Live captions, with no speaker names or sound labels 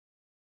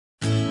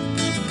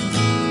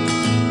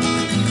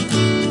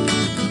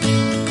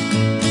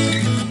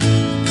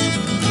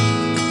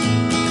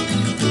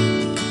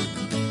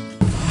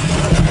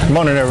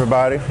Morning,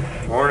 everybody.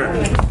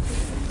 Morning.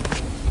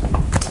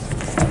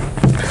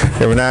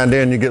 Every now and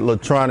then you get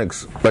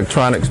electronics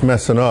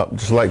messing up,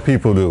 just like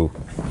people do.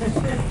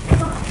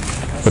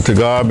 But to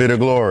God be the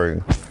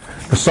glory.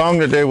 The song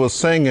that they were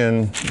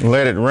singing,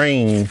 Let It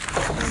Rain,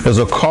 is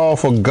a call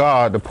for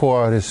God to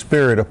pour out His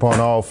Spirit upon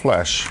all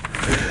flesh.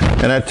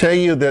 And I tell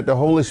you that the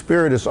Holy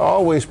Spirit is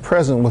always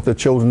present with the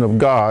children of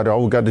God.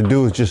 All we got to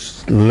do is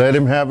just let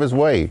Him have His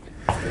way.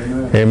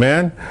 Amen.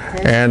 Amen?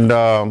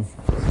 And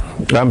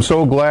I'm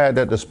so glad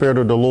that the Spirit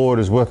of the Lord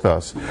is with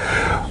us.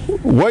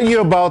 What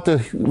you're about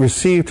to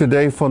receive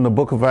today from the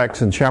book of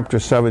Acts in chapter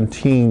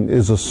 17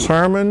 is a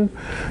sermon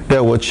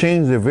that will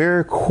change the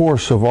very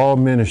course of all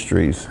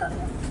ministries.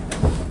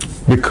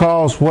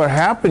 Because what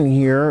happened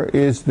here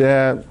is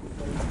that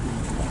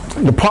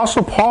the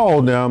Apostle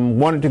Paul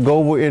wanted to go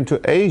over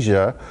into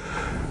Asia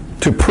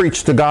to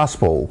preach the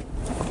gospel,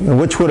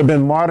 which would have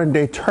been modern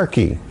day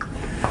Turkey.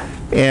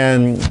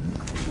 And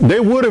they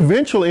would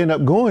eventually end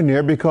up going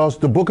there because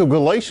the book of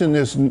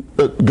Galatians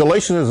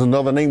is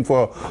another name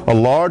for a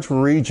large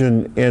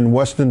region in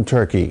western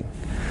Turkey.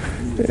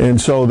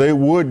 And so they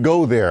would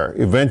go there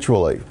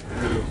eventually.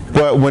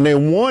 But when they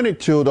wanted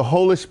to, the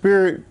Holy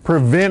Spirit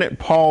prevented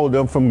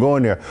Paul from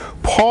going there.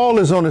 Paul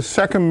is on his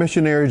second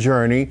missionary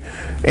journey,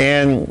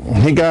 and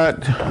he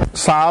got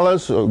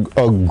Silas,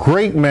 a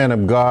great man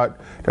of God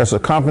that's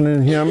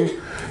accompanying him.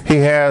 He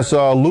has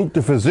Luke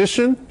the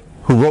physician,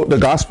 who wrote the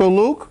Gospel of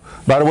Luke,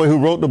 by the way, who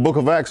wrote the book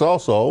of Acts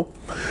also.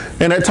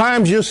 And at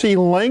times you'll see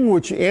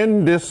language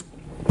in this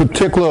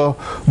particular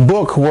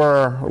book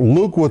where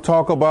Luke will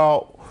talk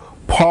about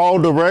Paul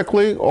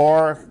directly,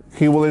 or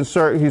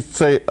he'd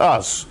say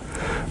us,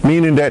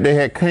 meaning that they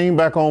had came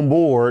back on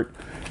board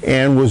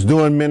and was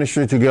doing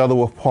ministry together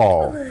with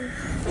Paul.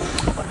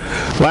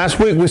 Last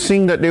week we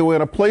seen that they were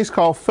in a place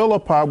called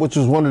Philippi, which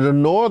is one of the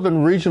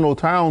northern regional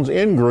towns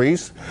in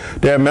Greece,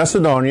 there in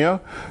Macedonia,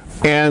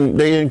 and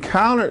they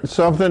encountered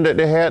something that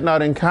they had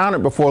not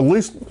encountered before, at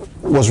least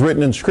was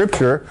written in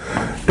Scripture.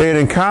 They had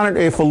encountered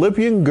a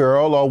Philippian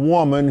girl, a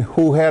woman,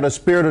 who had a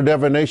spirit of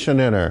divination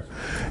in her.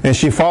 And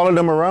she followed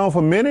them around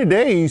for many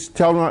days,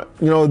 telling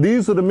them,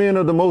 these are the men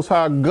of the Most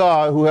High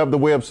God who have the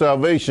way of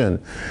salvation.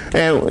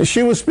 And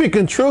she was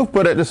speaking truth,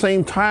 but at the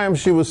same time,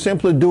 she was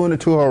simply doing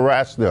it to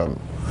harass them.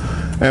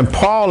 And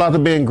Paul, after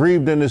being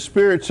grieved in his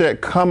spirit,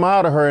 said, come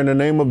out of her in the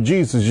name of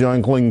Jesus, you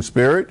unclean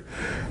spirit.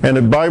 And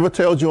the Bible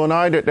tells you and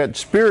I that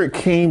spirit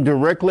came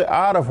directly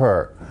out of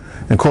her.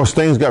 And of course,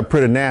 things got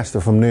pretty nasty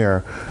from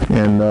there.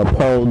 And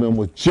Paul and them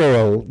was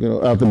jailed,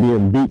 after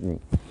being beaten.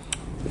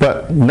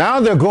 But now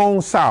they're going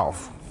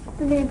south.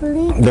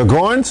 They're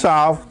going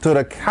south to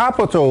the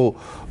capital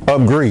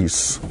of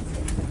Greece.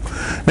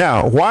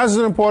 Now, why is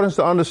it important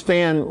to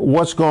understand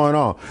what's going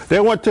on? They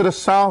went to the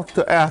south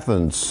to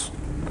Athens.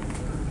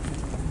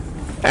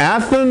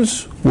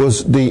 Athens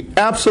was the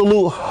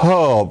absolute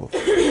hub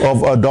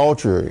of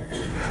adultery.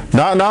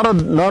 Not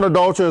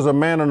adultery as a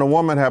man and a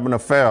woman having an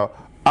affair.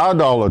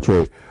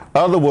 Idolatry. In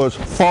other words,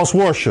 false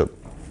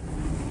worship.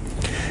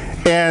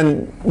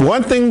 And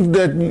one thing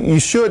that you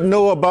should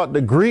know about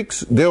the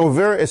Greeks, they were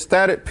very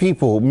ecstatic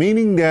people,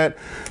 meaning that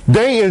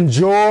they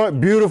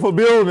enjoyed beautiful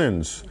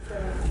buildings.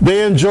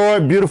 They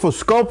enjoyed beautiful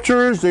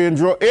sculptures. They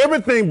enjoyed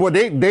everything, but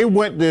they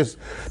went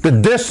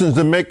the distance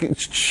to make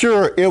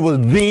sure it was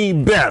the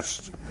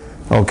best.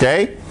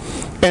 Okay?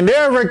 And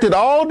they erected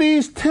all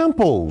these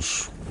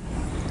temples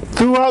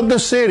throughout the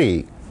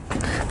city.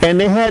 And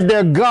they had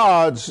their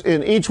gods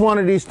in each one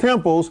of these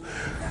temples.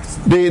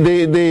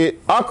 The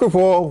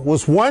Acropolis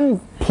was one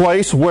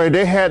place where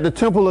they had the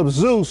temple of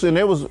Zeus, and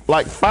it was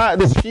like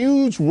this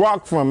huge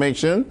rock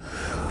formation,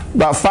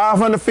 about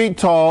 500 feet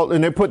tall,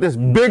 and they put this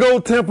big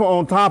old temple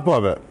on top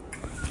of it.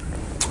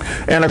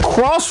 And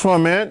across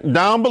from it,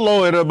 down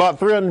below it, about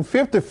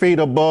 350 feet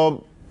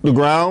above the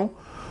ground,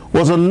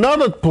 was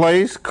another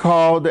place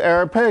called the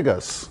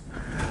Areopagus.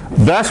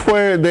 That's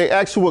where they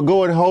actually would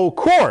go and hold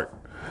court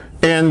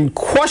and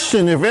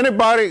question if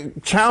anybody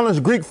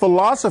challenged Greek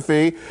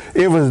philosophy.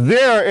 It was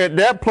there at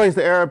that place,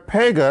 the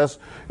Areopagus,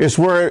 is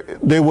where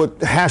they would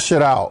hash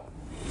it out.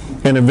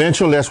 And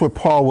eventually that's where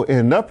Paul would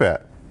end up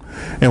at.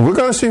 And we're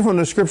going to see from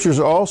the scriptures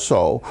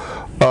also,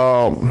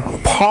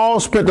 Paul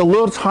spent a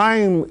little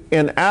time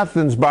in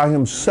Athens by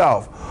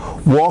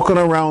himself, walking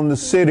around the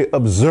city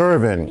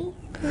observing.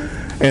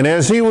 And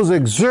as he was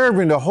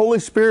observing, the Holy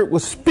Spirit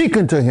was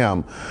speaking to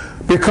him,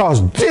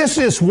 because this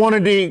is one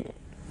of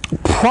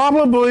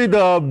probably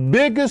the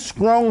biggest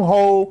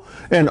stronghold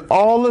in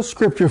all the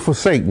scripture for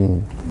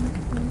Satan.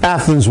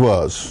 Athens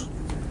was.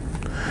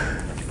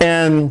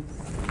 And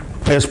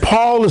as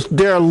Paul is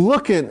there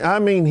looking,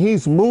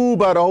 he's moved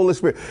by the Holy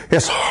Spirit.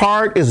 His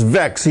heart is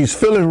vexed. He's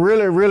feeling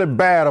really, really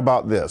bad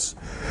about this.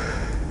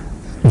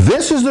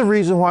 This is the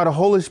reason why the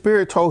Holy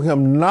Spirit told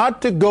him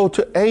not to go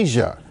to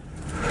Asia.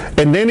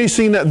 And then he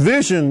seen that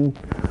vision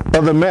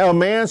of a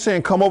man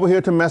saying, come over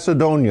here to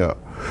Macedonia.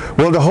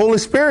 Well, the Holy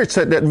Spirit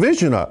set that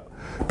vision up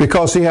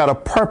because he had a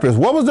purpose.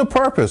 What was the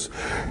purpose?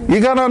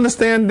 You got to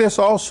understand this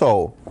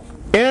also.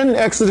 In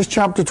Exodus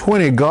chapter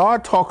 20,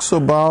 God talks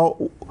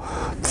about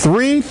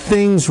three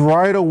things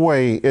right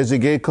away as he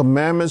gave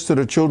commandments to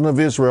the children of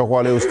Israel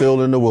while they were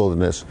still in the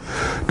wilderness.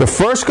 The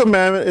first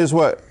commandment is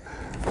what?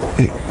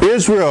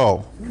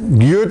 Israel,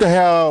 you're to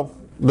have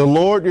the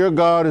Lord your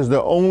God is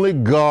the only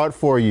God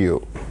for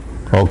you.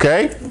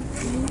 Okay?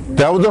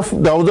 That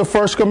was the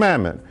first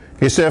commandment.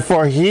 He said,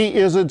 for he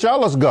is a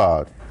jealous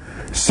God.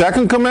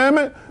 Second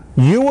commandment,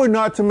 you are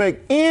not to make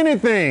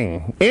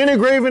anything, any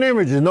graven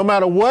images, no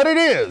matter what it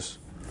is,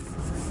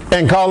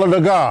 and call it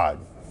a God.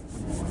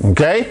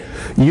 Okay?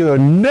 You're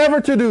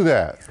never to do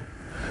that.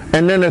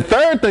 And then the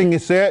third thing he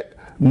said,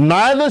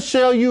 neither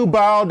shall you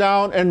bow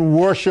down and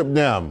worship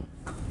them.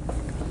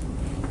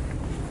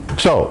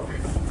 So,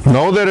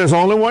 know that there's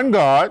only one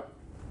God,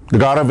 the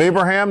God of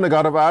Abraham, the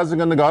God of Isaac,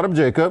 and the God of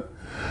Jacob.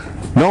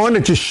 Knowing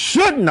that you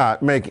should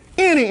not make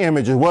any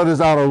images, whether it's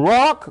out of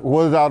rock,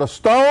 whether it's out of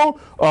stone,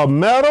 or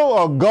metal,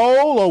 or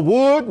gold, or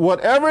wood,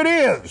 whatever it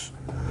is.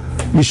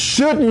 You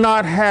should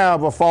not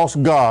have a false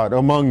god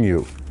among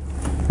you.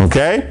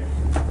 Okay?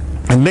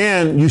 And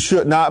then you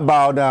should not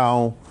bow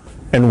down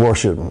and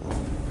worship him.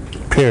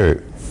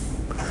 Period.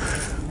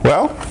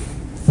 Well,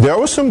 there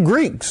were some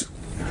Greeks,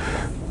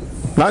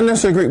 not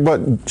necessarily Greek,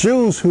 but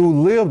Jews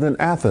who lived in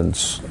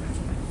Athens.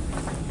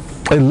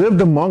 They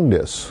lived among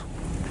this.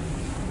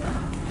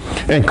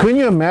 And couldn't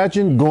you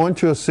imagine going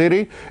to a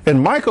city?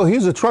 And Michael,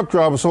 he's a truck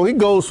driver, so he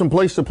goes from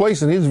place to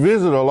place and he's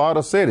visited a lot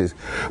of cities.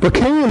 But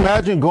can you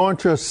imagine going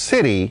to a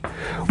city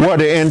where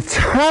the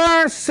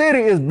entire city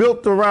is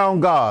built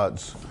around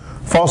gods,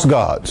 false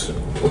gods?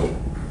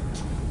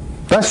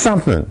 That's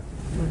something.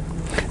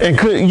 And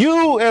could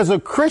you as a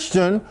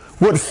Christian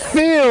would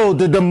feel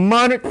the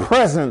demonic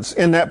presence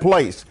in that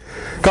place?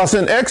 Because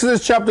in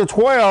Exodus chapter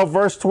 12,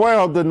 verse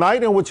 12, the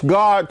night in which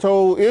God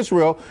told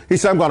Israel, he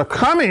said, I'm going to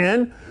come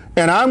in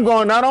and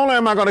not only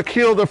am I going to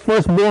kill the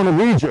firstborn of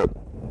Egypt,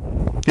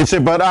 he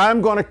said, but I'm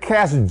going to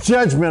cast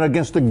judgment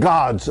against the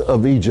gods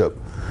of Egypt.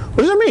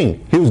 What does it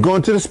mean? He was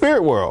going to the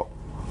spirit world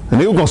and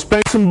he was going to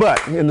spank some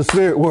butt in the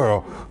spirit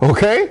world.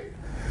 Okay?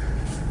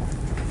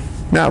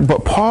 Now,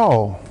 but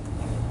Paul,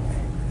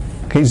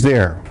 he's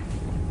there.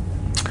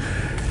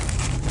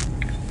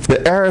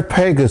 The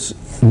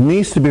Areopagus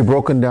needs to be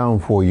broken down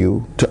for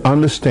you to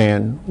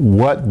understand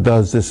what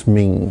does this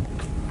mean.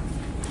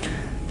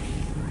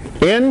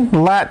 In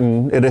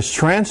Latin, it is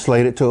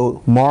translated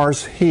to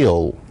Mars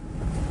Hill.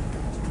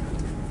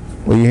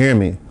 Well, you hear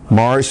me?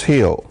 Mars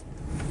Hill.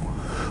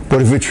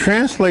 But if you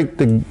translate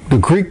the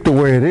Greek the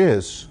way it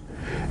is,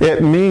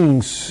 it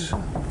means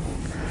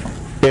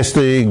it's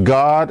the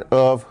god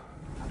of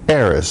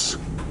Ares.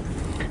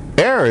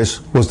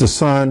 Ares was the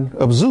son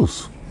of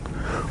Zeus,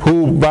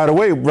 who, by the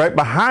way, right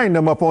behind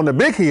them up on the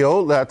big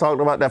hill that I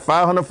talked about, that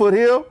 500-foot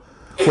hill,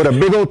 where the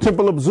big old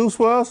temple of Zeus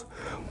was.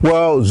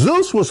 Well,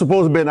 Zeus was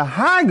supposed to be the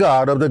high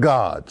god of the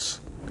gods.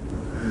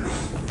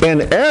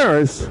 And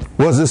Ares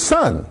was his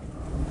son.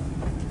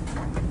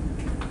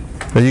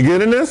 Are you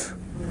getting this?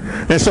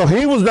 And so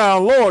he was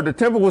down lower. The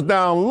temple was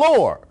down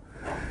lower.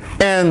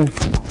 And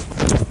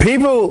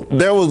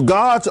there was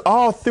gods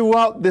all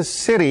throughout this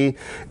city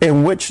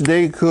in which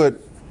they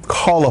could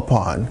call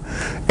upon.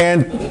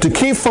 And to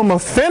keep from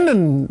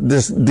offending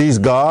these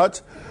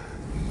gods,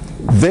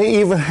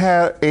 they even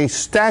had a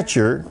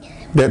statue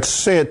that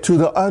said to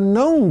the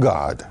unknown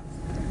God.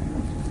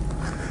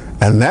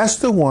 And that's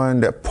the one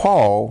that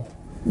Paul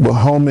will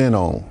home in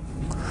on.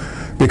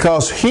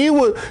 Because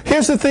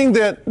here's the thing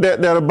that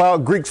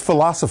about Greek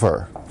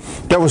philosopher.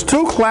 There was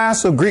two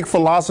classes of Greek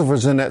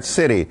philosophers in that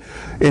city.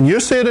 And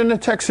you're seeing in the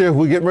text here,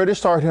 we're getting ready to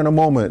start here in a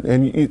moment.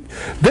 And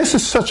this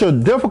is such a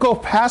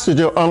difficult passage,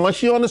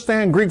 unless you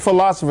understand Greek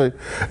philosophy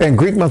and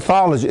Greek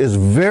mythology, it's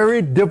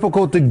very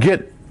difficult to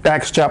get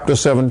Acts chapter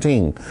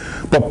 17.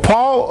 But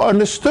Paul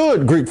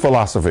understood Greek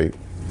philosophy.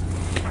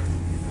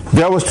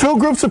 There was two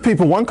groups of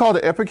people, one called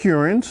the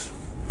Epicureans.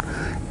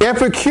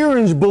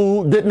 Epicureans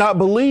did not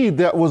believe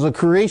there was a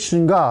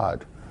creation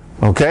God.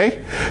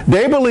 Okay?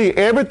 They believed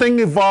everything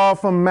evolved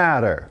from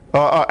matter,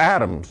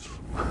 atoms,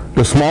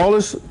 the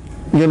smallest,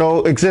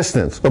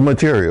 existence of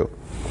material.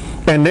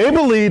 And they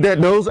believed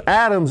that those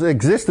atoms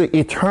existed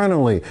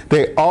eternally.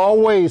 They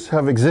always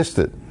have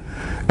existed.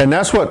 And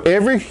that's what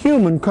every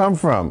human come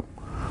from.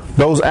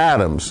 Those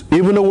atoms,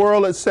 even the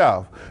world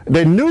itself.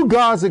 They knew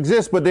gods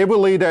exist, but they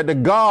believed that the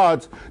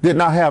gods did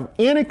not have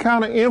any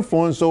kind of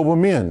influence over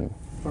men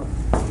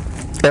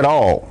at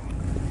all.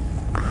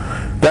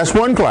 That's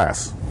one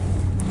class.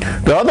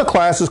 The other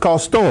class is called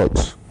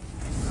Stoics.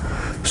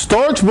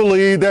 Stoics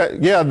believe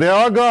that, there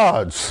are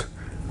gods,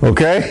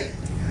 okay?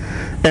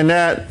 And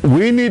that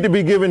we need to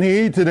be giving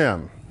heed to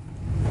them.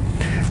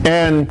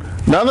 And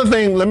another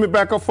thing, let me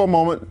back up for a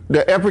moment.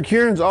 The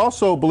Epicureans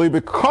also believe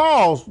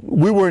because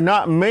we were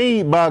not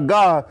made by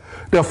God,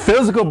 the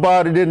physical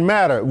body didn't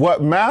matter.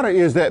 What mattered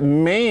is that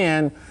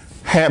man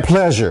had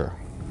pleasure.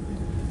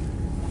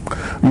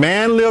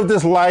 Man lived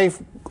this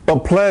life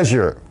of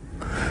pleasure.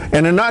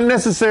 And not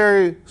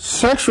necessarily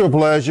sexual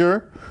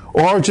pleasure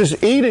or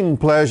just eating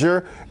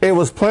pleasure. It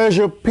was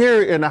pleasure,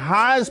 period. And the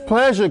highest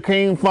pleasure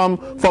came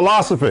from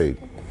philosophy,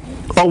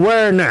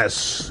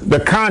 awareness, the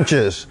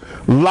conscious,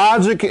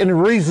 logic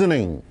and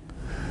reasoning.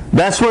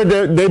 That's what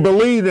they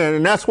believed in,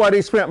 and that's why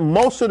they spent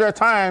most of their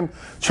time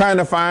trying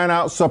to find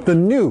out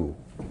something new.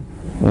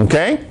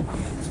 Okay?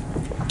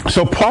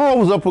 So Paul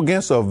was up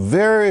against a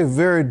very,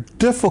 very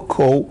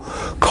difficult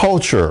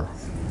culture.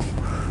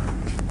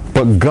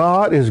 But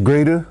God is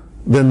greater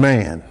than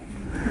man.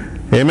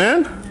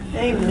 Amen?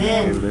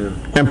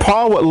 Amen. And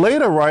Paul would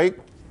later write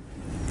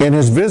in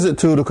his visit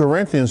to the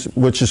Corinthians,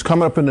 which is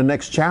coming up in the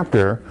next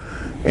chapter,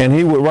 and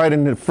he would write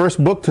in the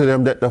first book to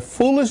them that the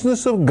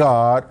foolishness of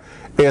God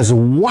is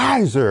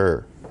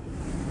wiser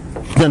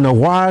than the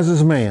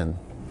wisest man.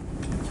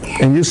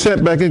 And you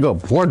sit back and go,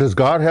 boy, does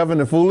God have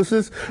any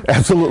foolishness?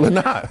 Absolutely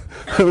not.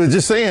 I was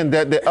just saying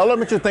that the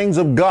elementary things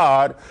of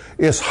God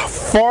is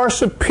far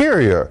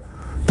superior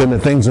than the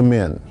things of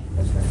men.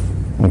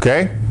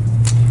 Okay?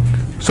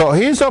 So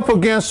he's up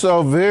against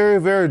a very,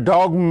 very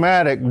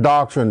dogmatic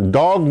doctrine,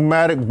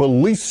 dogmatic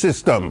belief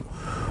system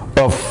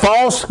of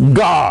false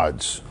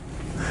gods.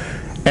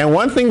 And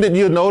one thing that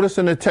you'll notice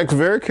in the text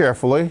very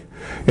carefully,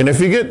 and if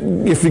you get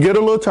a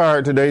little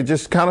tired today,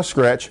 just kind of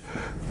stretch.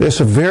 It's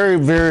a very,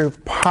 very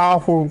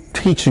powerful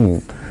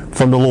teaching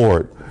from the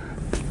Lord.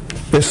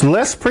 It's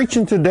less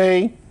preaching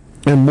today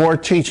and more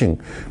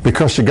teaching,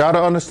 because you got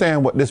to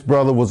understand what this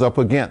brother was up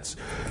against.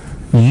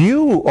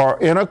 You are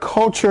in a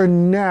culture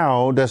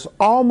now that's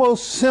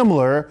almost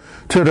similar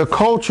to the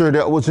culture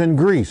that was in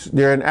Greece,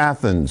 there in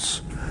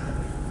Athens.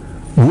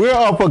 We're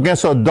up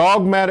against a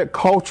dogmatic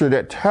culture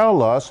that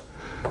tell us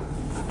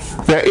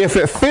that if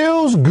it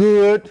feels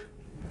good,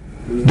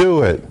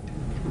 do it.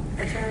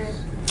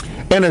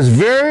 And it's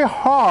very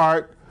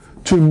hard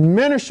to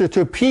minister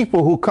to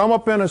people who come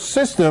up in a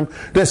system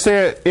that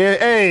said,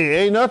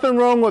 hey, ain't nothing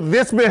wrong with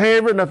this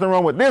behavior, nothing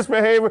wrong with this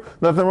behavior,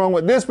 nothing wrong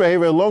with this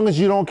behavior, as long as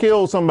you don't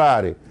kill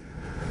somebody.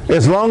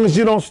 As long as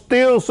you don't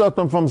steal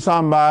something from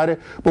somebody.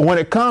 But when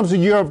it comes to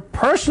your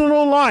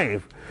personal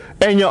life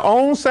and your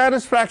own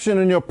satisfaction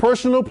and your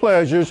personal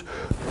pleasures,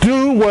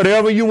 do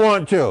whatever you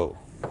want to.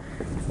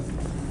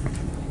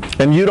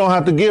 And you don't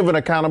have to give an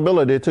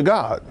accountability to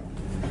God.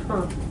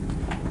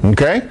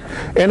 Okay?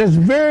 And it's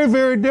very,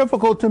 very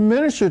difficult to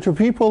minister to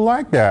people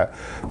like that.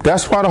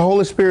 That's why the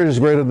Holy Spirit is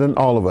greater than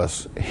all of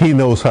us. He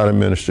knows how to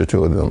minister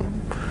to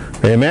them.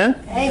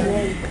 Amen?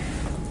 Amen.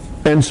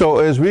 And so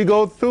as we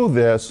go through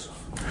this,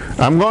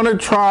 I'm going to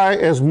try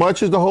as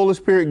much as the Holy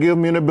Spirit gives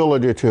me an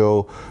ability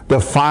to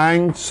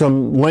find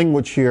some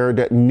language here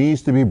that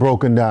needs to be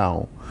broken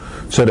down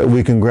so that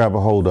we can grab a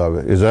hold of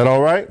it. Is that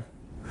all right?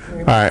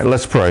 All right,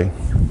 let's pray.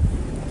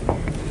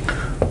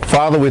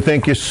 Father, we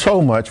thank you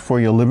so much for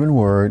your living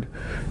word.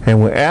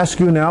 And we ask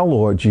you now,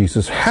 Lord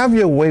Jesus, have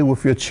your way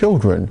with your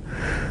children.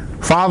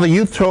 Father,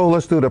 you told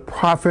us through the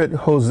prophet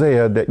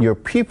Hosea that your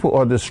people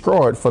are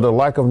destroyed for the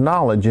lack of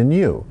knowledge in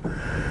you.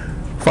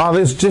 Father,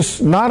 it's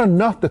just not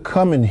enough to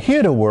come and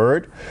hear the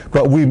word,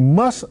 but we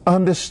must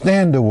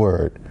understand the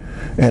word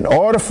in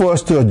order for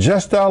us to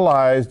adjust our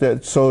lives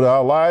so that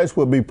our lives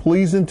will be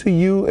pleasing to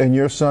you and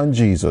your son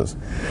Jesus.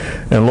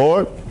 And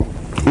Lord,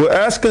 we're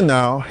asking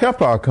now,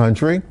 help our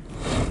country.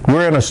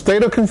 We're in a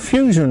state of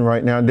confusion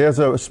right now. There's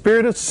a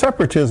spirit of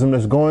separatism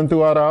that's going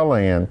throughout our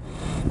land.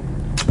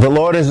 The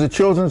Lord, as the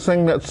children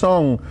sing that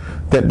song,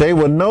 that they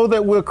will know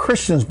that we're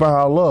Christians by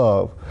our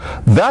love.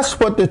 That's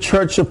what the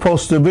church is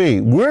supposed to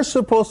be. We're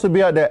supposed to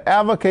be out there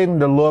advocating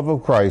the love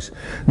of Christ,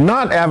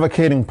 not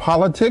advocating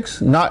politics,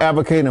 not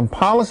advocating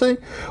policy.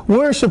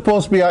 We're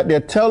supposed to be out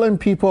there telling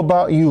people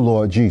about you,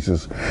 Lord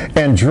Jesus,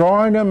 and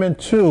drawing them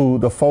into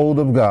the fold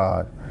of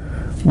God.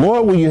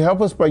 Lord, will you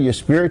help us by your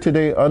Spirit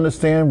today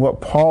understand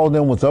what Paul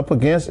then was up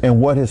against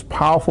and what his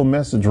powerful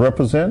message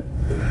represents?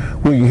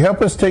 Will you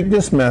help us take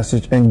this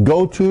message and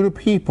go to the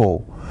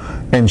people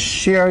and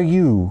share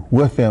you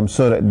with them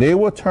so that they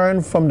will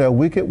turn from their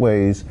wicked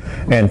ways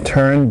and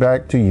turn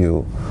back to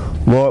you?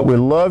 Lord, we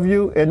love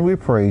you and we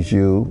praise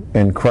you.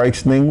 In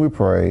Christ's name we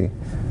pray.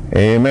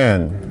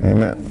 Amen.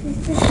 Amen.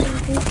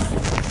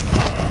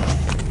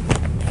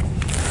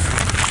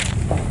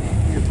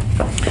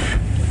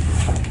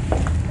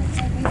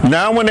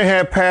 Now when they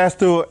had passed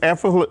through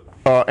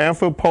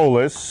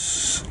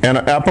Amphipolis and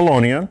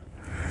Apollonia,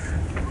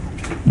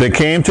 they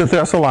came to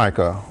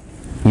Thessalonica.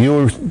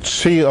 You'll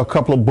see a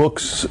couple of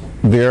books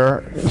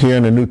there here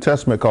in the New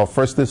Testament called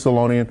 1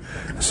 Thessalonians,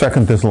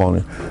 2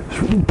 Thessalonians.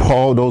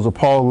 Those are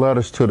Paul's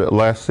letters to the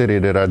last city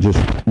that I just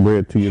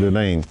read to you the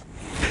name.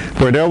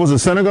 Where there was a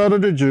synagogue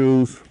of the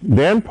Jews.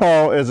 Then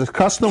Paul, as his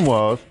custom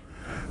was,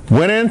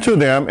 went into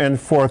them and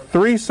for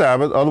 3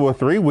 Sabbaths, otherwise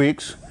 3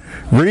 weeks,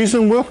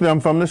 reasoned with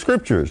them from the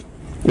Scriptures,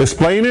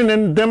 explaining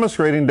and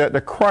demonstrating that the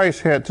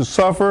Christ had to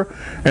suffer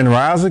and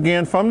rise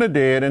again from the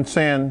dead, and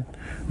saying,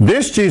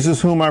 this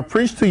Jesus whom I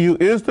preach to you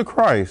is the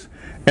Christ.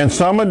 And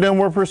some of them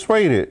were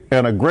persuaded,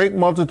 and a great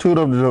multitude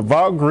of the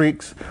devout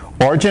Greeks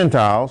or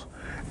Gentiles,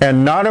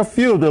 and not a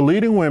few of the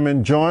leading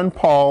women joined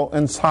Paul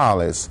and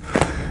Silas.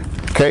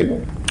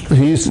 Okay,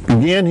 he's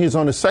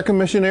on the second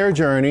missionary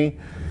journey,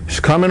 He's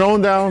coming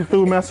on down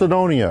through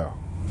Macedonia,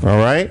 all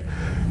right?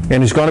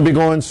 And he's going to be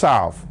going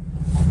south.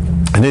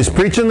 And he's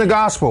preaching the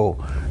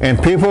gospel,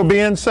 and people are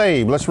being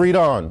saved. Let's read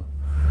on.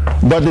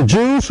 But the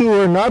Jews who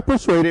were not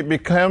persuaded,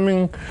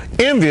 becoming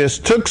envious,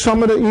 took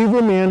some of the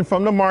evil men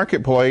from the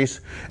marketplace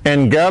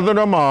and gathered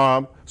a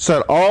mob,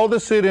 set all the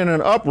city in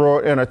an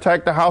uproar, and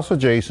attacked the house of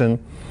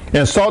Jason,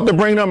 and sought to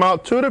bring them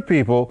out to the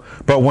people.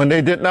 But when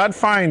they did not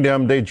find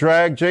them, they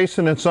dragged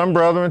Jason and some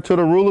brethren to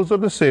the rulers of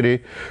the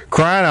city,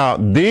 crying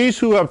out, "These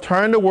who have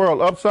turned the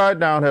world upside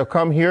down have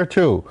come here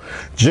too.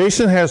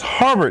 Jason has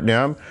harbored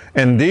them,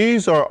 and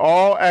these are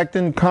all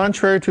acting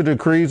contrary to the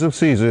decrees of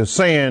Caesar,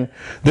 saying,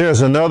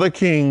 there's another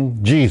king,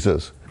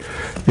 Jesus."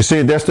 You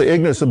see, that's the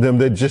ignorance of them.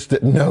 They just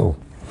didn't know.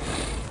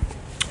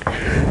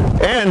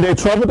 And they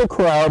troubled the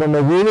crowd and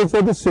the rulers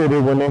of the city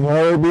when they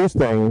heard these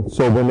things.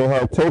 So when they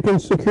had taken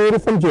security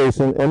from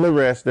Jason and the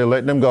rest, they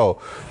let them go.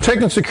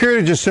 Taking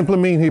security just simply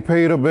means he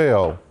paid a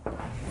bail.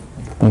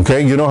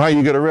 Okay, you know how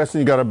you get arrested?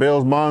 You got a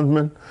bail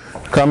bondsman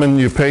come and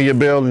you pay your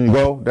bail and you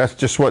go. That's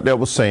just what that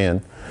was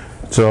saying.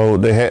 So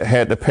they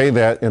had to pay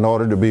that in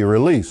order to be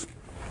released.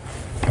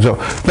 So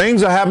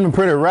things are happening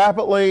pretty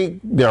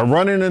rapidly. They're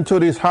running into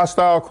these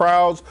hostile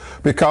crowds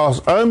because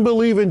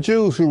unbelieving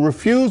Jews who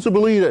refuse to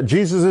believe that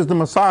Jesus is the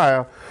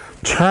Messiah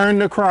turn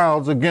the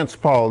crowds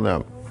against Paul and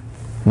them.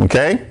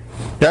 Okay?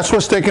 That's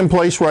what's taking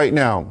place right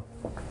now.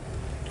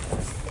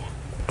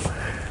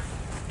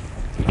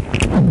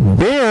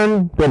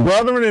 Then the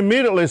brethren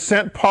immediately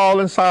sent Paul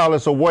and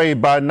Silas away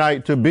by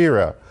night to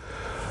Berea.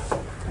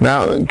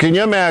 Now, can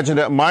you imagine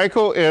that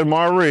Michael and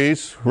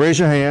Maurice, raise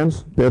your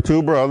hands, they're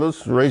two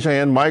brothers, raise your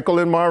hand, Michael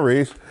and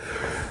Maurice,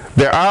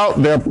 they're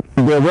out, they're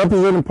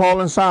representing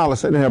Paul and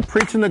Silas, and they're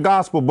preaching the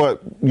gospel,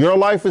 but your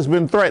life has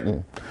been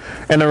threatened.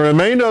 And the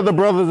remainder of the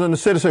brothers in the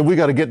city said, we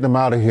got to get them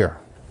out of here.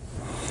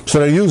 So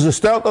they used the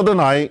stealth of the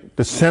night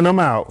to send them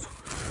out,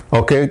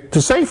 okay,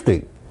 to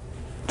safety,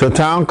 to a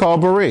town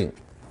called Berea,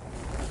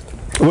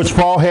 which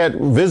Paul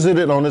had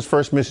visited on his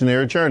first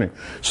missionary journey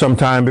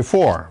sometime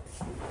before.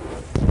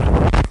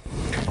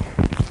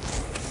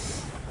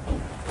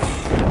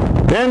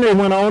 Then they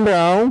went on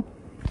down.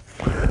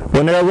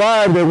 When they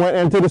arrived, they went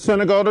into the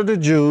synagogue of the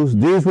Jews.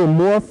 These were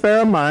more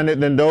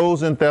fair-minded than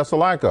those in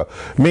Thessalonica,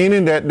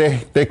 meaning that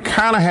they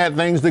kind of had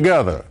things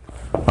together.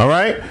 All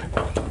right?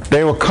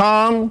 They were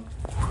calm.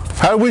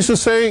 How we should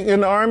say in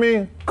the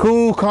army?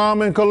 Cool,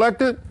 calm, and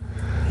collected.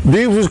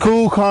 These was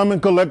cool, calm,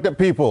 and collected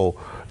people.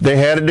 They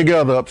had it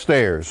together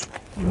upstairs.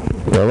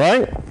 All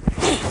right?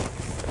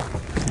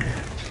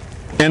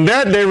 In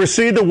that they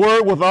received the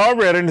word with all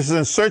readiness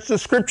and searched the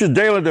scriptures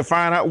daily to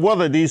find out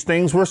whether these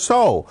things were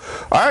so.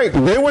 All right,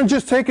 they weren't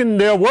just taking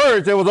their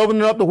words, they was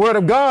opening up the word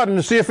of God and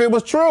to see if it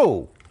was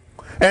true.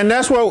 And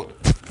that's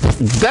what,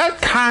 that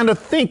kind of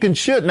thinking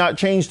should not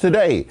change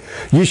today.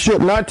 You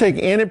should not take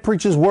any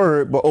preacher's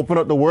word, but open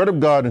up the word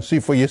of God and see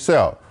for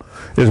yourself.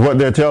 Is what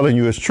they're telling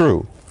you is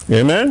true.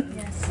 Amen?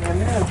 Yes,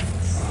 amen.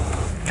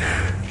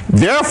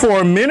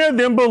 Therefore, many of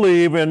them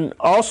believe, and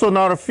also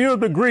not a few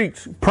of the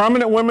Greeks,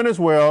 prominent women as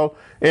well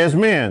as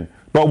men.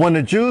 But when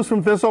the Jews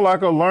from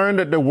Thessalonica learned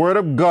that the word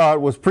of God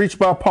was preached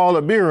by Paul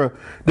at Berea,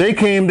 they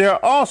came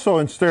there also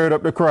and stirred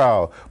up the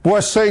crowd. Boy,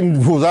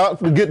 Satan was out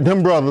to get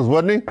them brothers,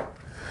 wasn't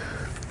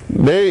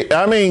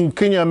he?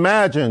 Can you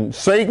imagine?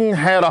 Satan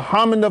had a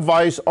homing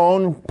device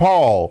on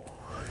Paul.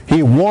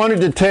 He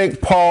wanted to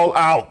take Paul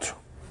out.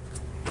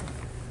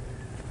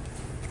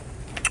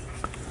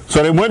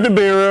 So they went to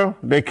Berea.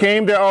 They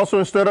came there also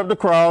and stirred up the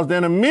crowds.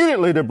 Then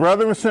immediately the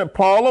brethren sent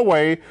Paul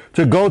away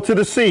to go to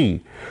the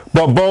sea.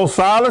 But both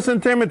Silas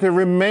and Timothy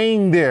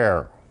remained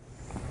there.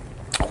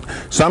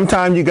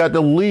 Sometimes you got to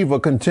leave a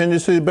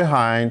contingency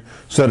behind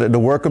so that the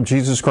work of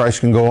Jesus Christ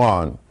can go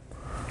on.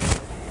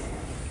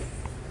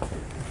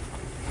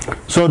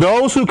 So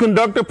those who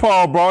conducted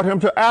Paul brought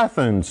him to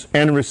Athens,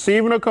 and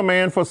receiving a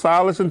command for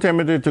Silas and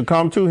Timothy to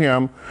come to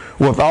him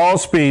with all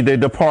speed, they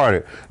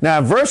departed.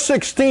 Now, verse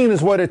 16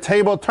 is where the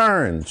table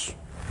turns.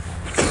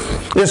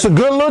 It's a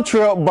good little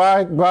trip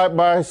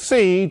by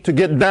sea to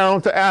get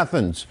down to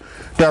Athens.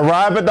 They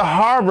arrive at the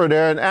harbor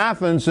there in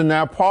Athens, and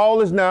now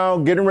Paul is now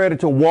getting ready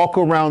to walk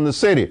around the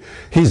city.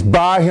 He's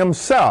by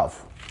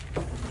himself.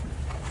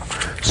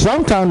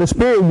 Sometimes the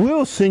Spirit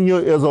will send you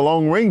as a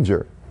lone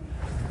ranger.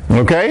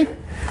 Okay?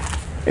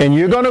 And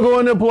you're going to go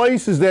into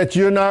places that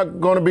you're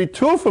not going to be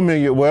too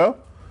familiar with.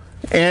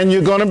 And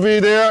you're going to be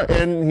there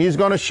and he's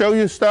going to show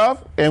you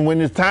stuff. And when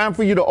it's time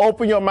for you to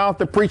open your mouth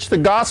to preach the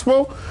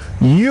gospel,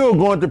 you're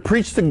going to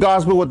preach the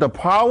gospel with the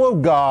power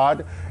of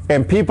God,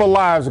 and people's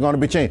lives are going to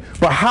be changed.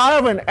 But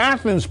however, in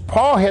Athens,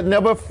 Paul had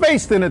never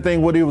faced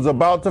anything what he was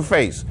about to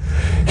face.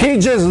 He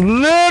just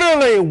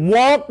literally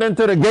walked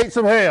into the gates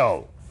of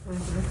hell.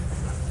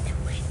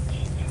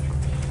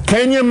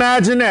 Can you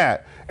imagine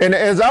that? And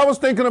as I was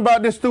thinking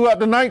about this throughout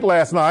the night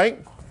last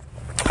night,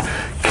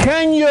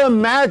 can you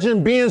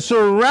imagine being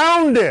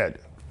surrounded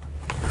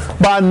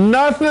by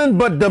nothing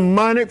but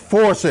demonic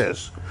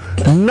forces,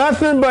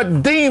 nothing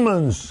but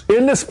demons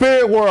in the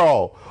spirit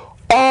world,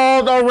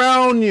 all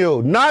around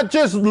you. Not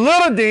just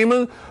little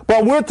demons,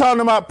 but we're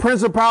talking about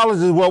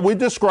principalities, what we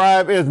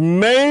describe as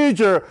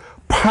major,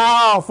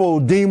 powerful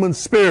demon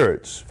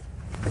spirits.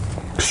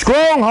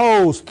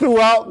 Strongholds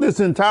throughout this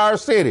entire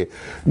city.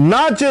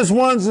 Not just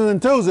ones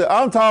and twos.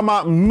 I'm talking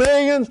about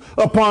millions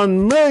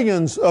upon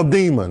millions of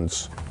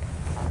demons.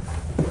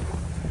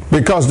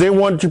 Because they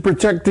wanted to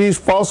protect these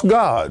false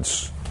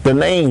gods. The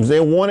names.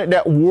 They wanted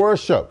that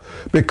worship.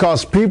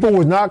 Because people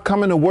were not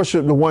coming to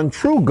worship the one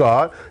true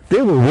God.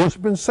 They were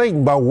worshiping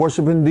Satan by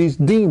worshiping these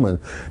demons,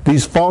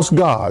 these false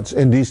gods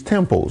in these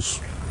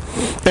temples.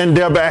 And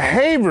their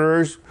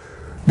behaviors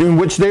in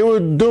which they were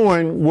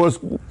doing was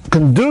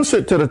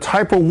conducive to the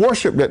type of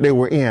worship that they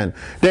were in.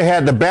 They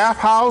had the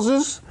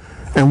bathhouses,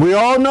 and we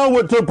all know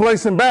what took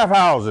place in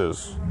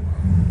bathhouses.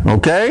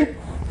 Okay?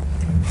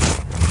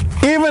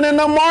 Even in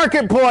the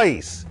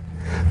marketplace,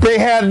 they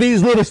had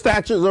these little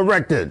statues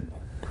erected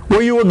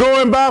where you would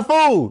go and buy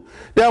food.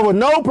 There was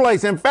no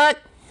place. In fact,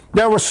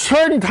 there were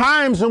certain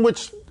times in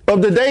which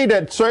of the day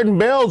that certain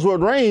bells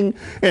would ring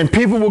and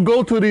people would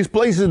go to these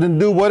places and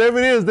do whatever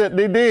it is that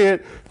they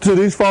did to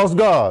these false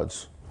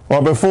gods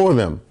or before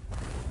them.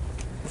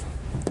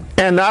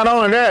 And not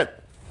only that,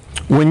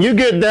 when you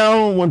get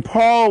down,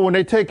 when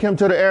they take him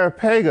to the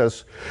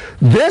Areopagus,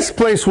 this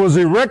place was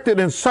erected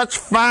in such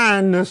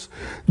fineness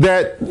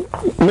that,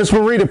 Miss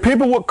Marie, the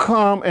people would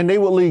come and they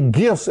would leave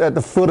gifts at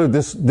the foot of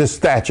this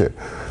statue,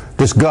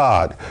 this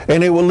god.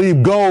 And they would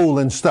leave gold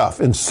and stuff,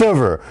 and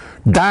silver,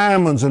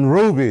 diamonds and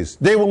rubies.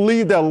 They would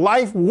leave their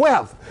life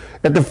wealth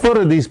at the foot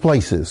of these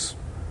places.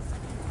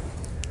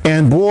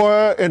 And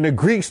boy, and the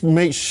Greeks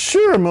made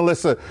sure,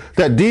 Melissa,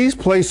 that these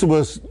places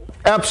was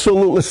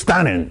absolutely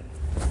stunning.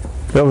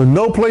 There was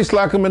no place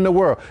like them in the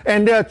world.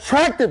 And they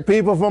attracted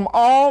people from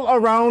all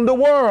around the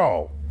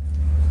world.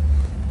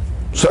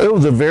 So it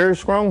was a very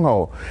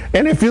stronghold.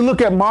 And if you look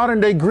at modern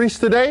day Greece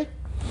today,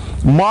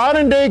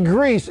 modern day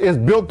Greece is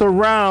built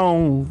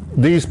around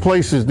these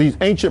places, these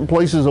ancient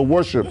places of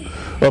worship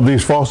of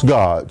these false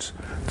gods.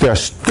 There are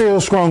still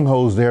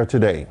strongholds there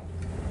today.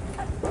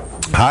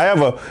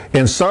 However,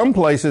 in some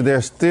places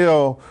there's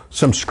still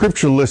some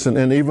scripture listed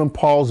in even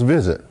Paul's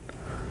visit.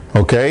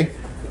 Okay?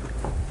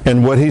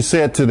 And what he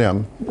said to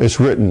them is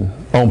written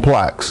on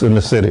plaques in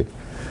the city.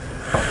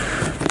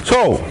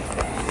 So,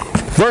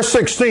 verse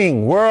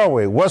 16, where are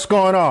we? What's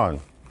going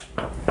on?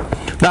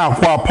 Now,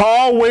 while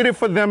Paul waited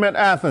for them at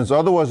Athens, in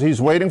other words,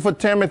 he's waiting for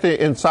Timothy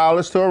and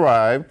Silas to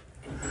arrive,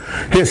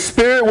 his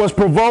spirit was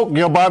provoked,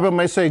 your Bible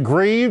may say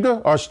grieved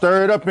or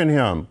stirred up in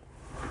him,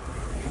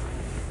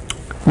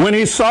 when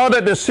he saw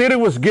that the city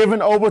was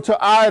given over to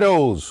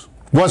idols.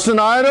 What's an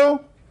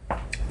idol?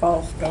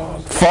 False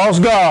gods. False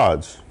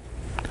gods.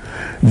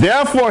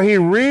 Therefore, he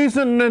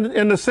reasoned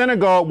in the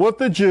synagogue with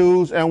the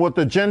Jews and with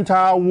the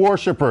Gentile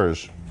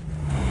worshippers,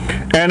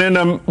 and in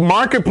the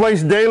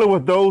marketplace daily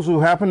with those who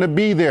happened to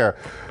be there.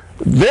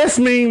 This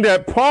means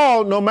that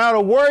Paul, no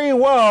matter where he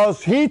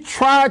was, he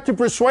tried to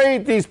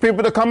persuade these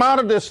people to come out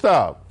of this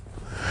stuff.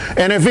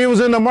 And if he was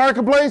in the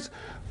marketplace,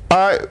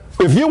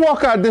 if you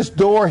walk out this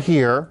door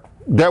here,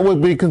 that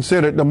would be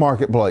considered the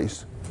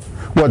marketplace.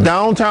 Well,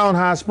 downtown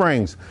High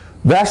Springs,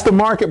 that's the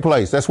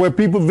marketplace. That's where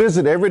people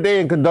visit every day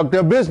and conduct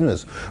their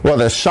business.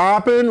 Whether it's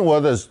shopping,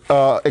 whether it's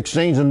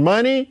exchanging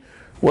money,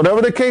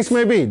 whatever the case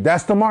may be,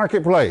 that's the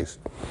marketplace.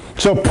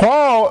 So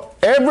Paul,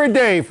 every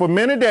day for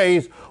many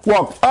days,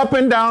 walked up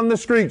and down the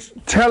streets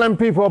telling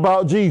people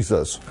about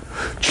Jesus,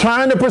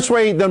 trying to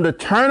persuade them to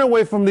turn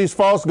away from these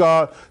false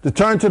gods, to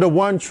turn to the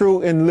one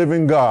true and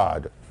living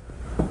God.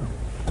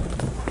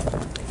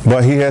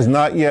 But he has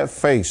not yet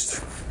faced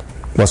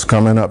what's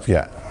coming up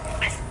yet.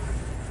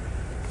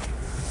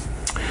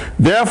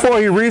 Therefore,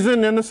 he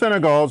reasoned in the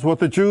synagogues with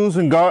the Jews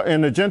and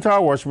the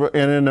Gentile worshippers,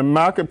 and in the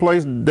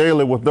marketplace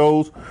daily with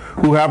those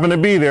who happen to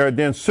be there.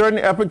 Then certain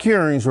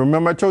Epicureans,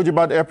 remember I told you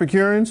about the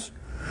Epicureans?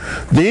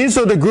 These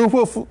are the group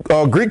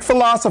of Greek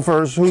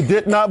philosophers who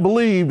did not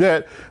believe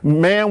that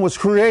man was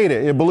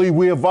created. They believed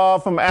we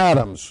evolved from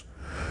atoms,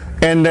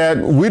 and that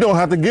we don't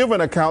have to give an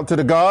account to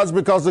the gods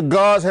because the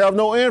gods have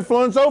no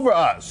influence over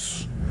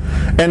us,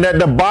 and that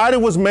the body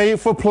was made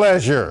for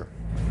pleasure.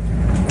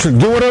 To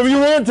do whatever you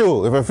want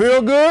to. If it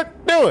feels good,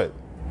 do it.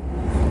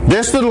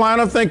 This is the line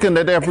of thinking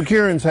that the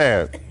Epicureans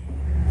had.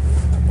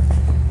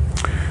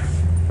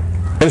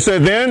 It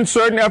said, then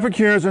certain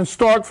Epicureans and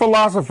Stoic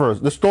philosophers,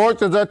 the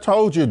Stoics, as I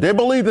told you, they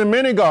believed in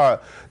many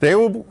gods. They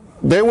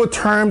were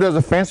termed, as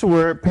a fancy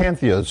word,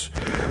 pantheists.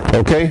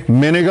 Okay?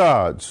 Many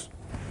gods.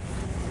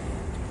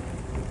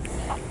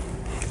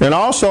 And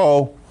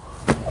also,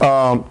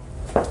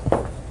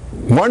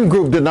 one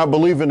group did not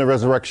believe in the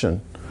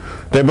resurrection.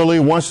 They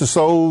believed once the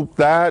soul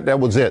died, that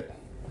was it.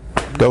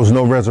 There was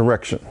no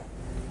resurrection.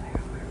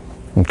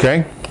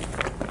 Okay?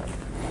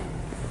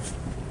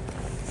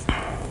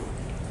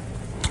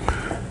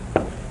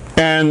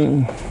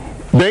 And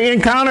they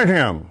encountered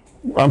him.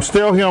 I'm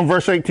still here on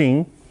verse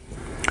 18.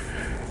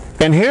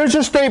 And here's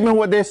a statement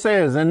what this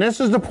says. And this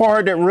is the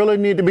part that really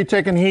need to be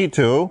taken heed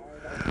to.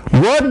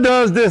 What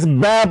does this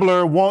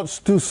babbler wants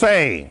to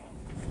say?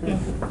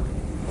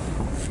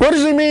 What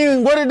does he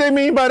mean? What did they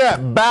mean by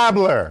that?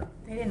 Babbler.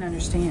 They didn't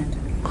understand.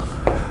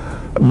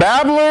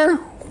 Babbler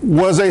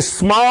was a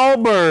small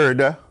bird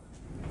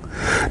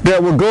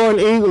that would go and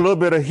eat a little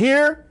bit of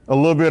here, a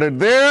little bit of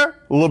there,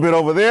 a little bit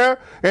over there,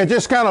 and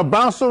just kind of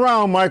bounce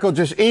around, Michael,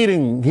 just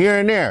eating here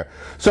and there.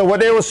 So what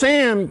they were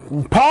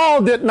saying,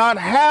 Paul did not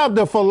have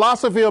the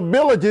philosophy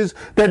abilities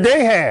that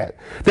they had,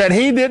 that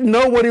he didn't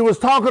know what he was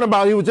talking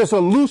about. He was just a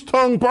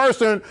loose-tongued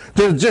person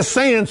just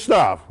saying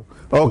stuff,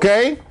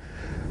 okay?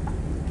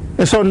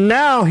 And so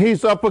now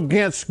he's up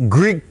against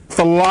Greek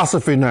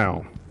philosophy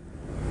now.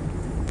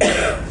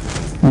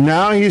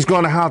 Now he's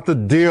going to have to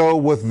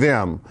deal with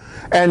them.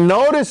 And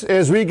notice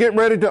as we get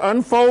ready to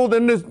unfold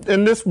in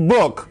this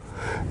book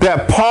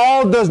that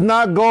Paul does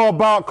not go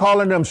about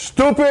calling them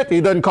stupid.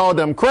 He doesn't call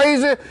them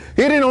crazy.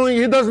 He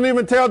doesn't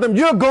even tell them,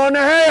 you're going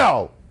to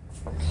hell.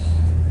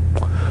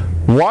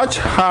 Watch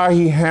how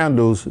he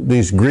handles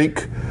these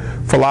Greek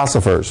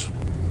philosophers.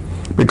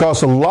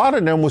 Because a lot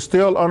of them were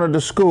still under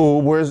the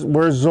school.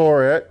 Where's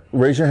Zora at?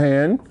 Raise your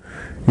hand.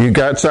 You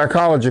got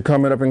psychology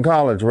coming up in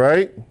college,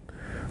 right?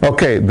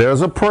 Okay,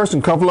 there's a person,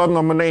 a couple of them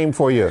I'm going to name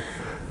for you.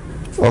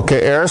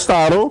 Okay,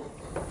 Aristotle.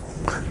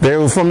 They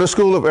were from the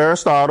school of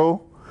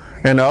Aristotle,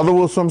 and the other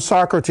was from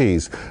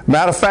Socrates.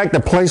 Matter of fact, the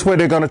place where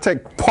they're going to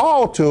take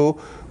Paul to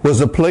was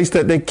the place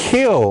that they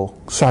killed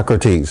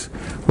Socrates,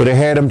 where they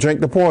had him drink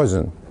the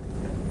poison.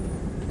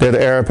 They're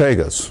the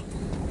Areopagus.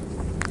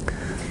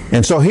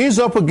 And so he's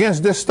up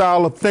against this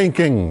style of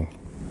thinking.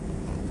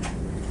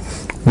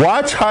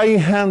 Watch how he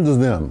handles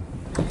them.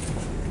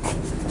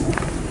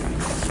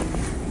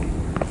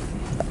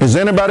 Is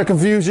anybody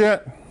confused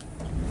yet?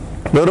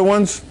 Little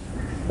ones?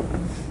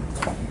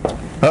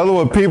 In other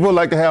words, people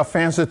like to have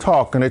fancy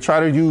talk, and they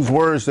try to use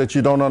words that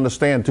you don't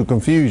understand to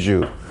confuse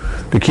you,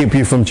 to keep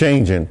you from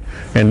changing.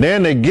 And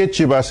then they get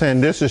you by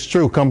saying, this is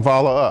true, come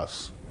follow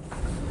us.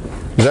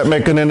 Is that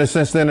making any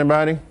sense to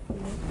anybody?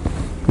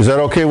 Is that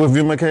okay with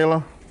you,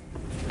 Michaela?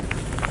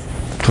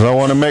 Because I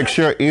want to make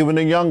sure even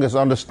the youngest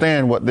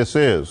understand what this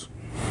is.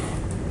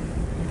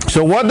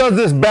 So what does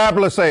this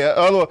babbler say?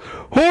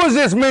 Who is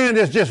this man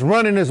that's just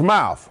running his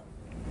mouth,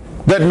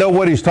 that know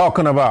what he's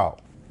talking about?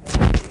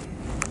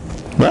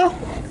 Well,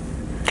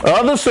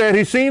 others said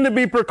he seemed to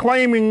be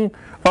proclaiming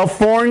of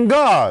foreign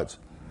gods.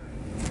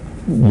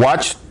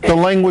 Watch the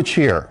language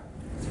here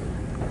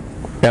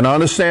and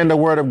understand the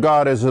word of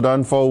God as it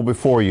unfolds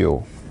before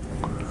you.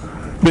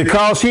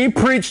 Because he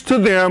preached to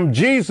them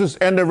Jesus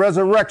and the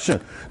resurrection.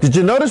 Did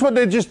you notice what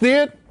they just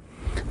did?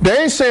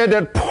 They said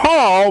that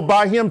Paul,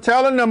 by him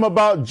telling them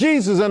about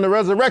Jesus and the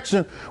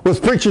resurrection, was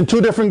preaching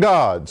two different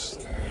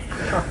gods.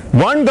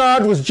 One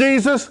God was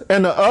Jesus,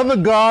 and the other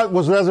God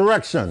was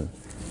resurrection.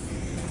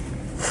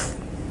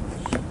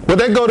 But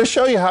they go to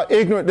show you how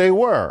ignorant they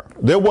were.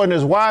 They weren't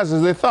as wise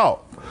as they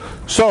thought.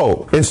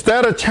 So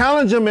instead of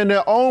challenging them in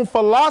their own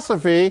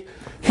philosophy,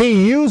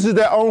 he uses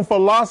their own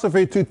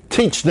philosophy to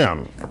teach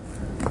them.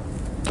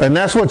 And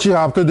that's what you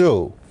have to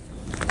do.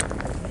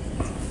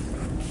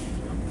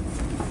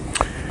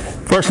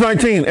 Verse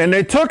 19, and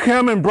they took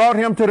him and brought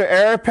him to the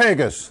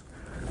Areopagus,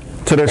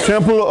 to the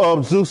temple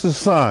of Zeus'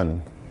 son,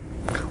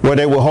 where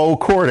they will hold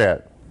court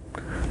at.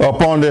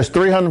 Upon this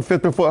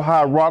 350-foot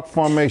high rock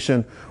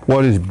formation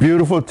where this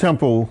beautiful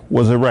temple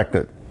was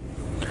erected.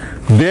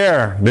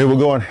 There, they will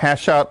go and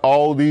hash out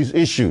all these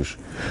issues.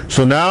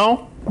 So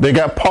now, they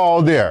got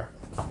Paul there.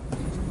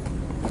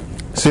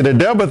 See, the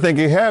devil think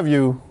he have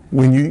you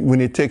when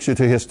he takes you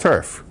to his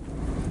turf.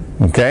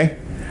 Okay?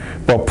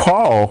 But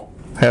Paul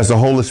has the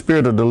Holy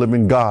Spirit of the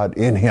living God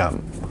in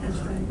him.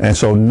 And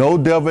so no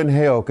devil in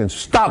hell can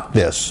stop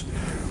this,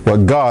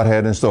 what God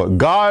had in store.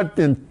 God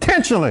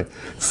intentionally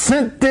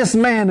sent this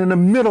man in the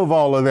middle of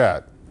all of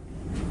that.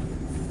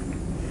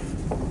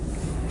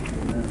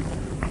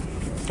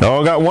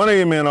 Oh, I got one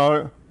amen on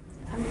it.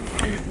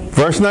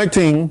 Verse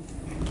 19,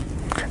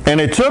 and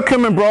they took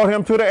him and brought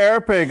him to the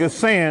Areopagus,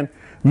 saying,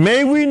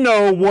 may we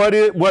know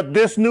what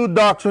this new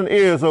doctrine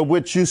is of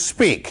which you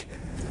speak.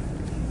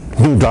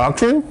 New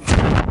doctrine?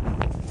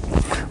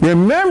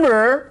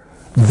 Remember,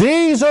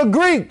 these are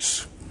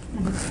Greeks.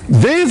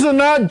 These are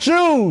not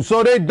Jews,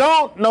 so they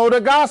don't know the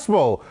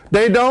gospel.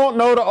 They don't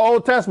know the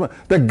Old Testament.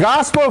 The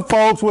gospel,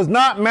 folks, was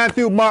not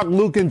Matthew, Mark,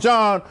 Luke, and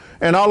John,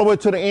 and all the way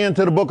to the end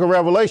to the book of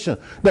Revelation.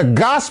 The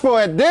gospel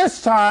at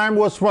this time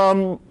was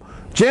from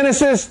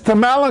Genesis to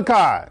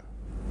Malachi.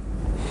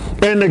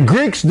 And the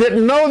Greeks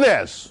didn't know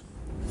this.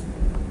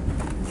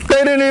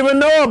 They didn't even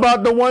know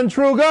about the one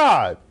true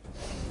God.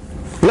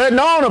 Let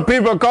alone the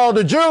people called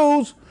the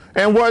Jews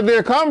and where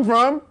they come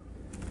from.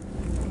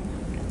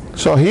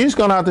 So he's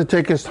going to have to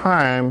take his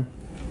time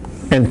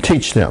and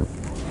teach them.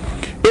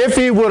 If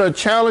he would have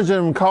challenged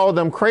them and called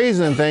them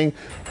crazy and things,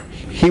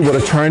 he would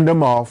have turned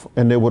them off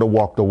and they would have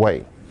walked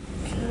away.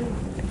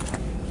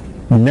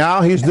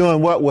 Now he's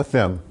doing what with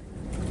them?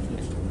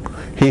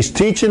 He's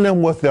teaching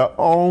them with their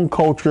own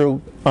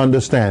cultural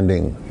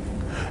understanding.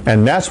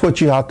 And that's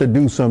what you have to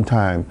do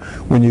sometime.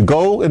 When you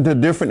go into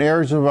different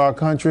areas of our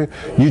country,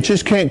 you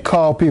just can't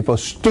call people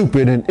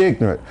stupid and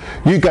ignorant.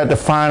 You got to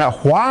find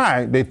out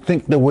why they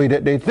think the way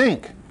that they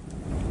think.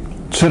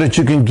 so that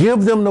you can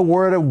give them the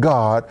word of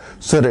God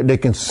so that they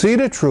can see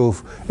the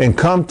truth and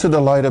come to the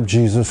light of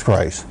Jesus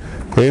Christ.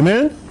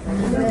 Amen?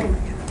 Amen.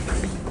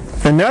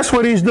 And that's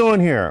what he's doing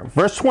here.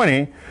 Verse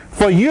 20,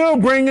 for you're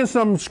bringing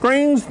some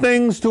strange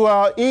things to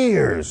our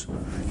ears.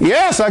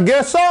 Yes, I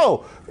guess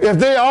so. If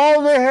they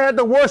had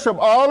to worship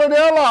all of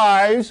their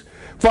lives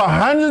for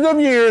hundreds of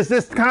years,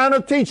 this kind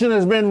of teaching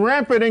has been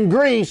rampant in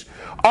Greece,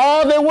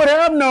 all they would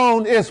have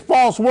known is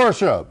false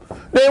worship.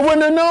 They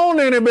wouldn't have known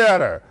any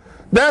better.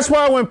 That's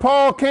why when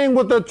Paul came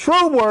with the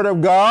true word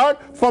of God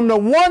from the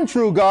one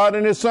true God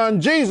and his son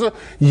Jesus,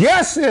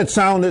 yes, it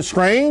sounded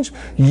strange.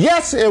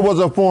 Yes, it was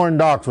a foreign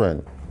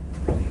doctrine.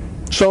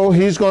 So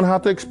he's going to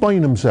have to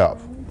explain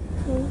himself.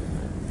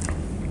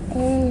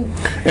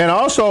 And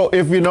also,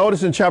 if you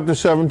notice in chapter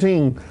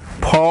 17,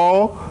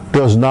 Paul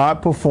does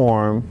not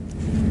perform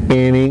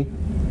any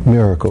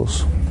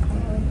miracles.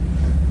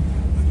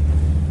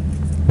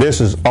 This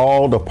is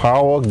all the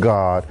power of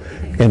God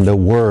and the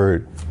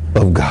word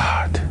of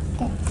God.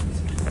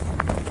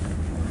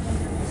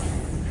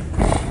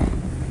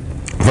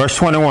 Verse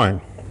 21.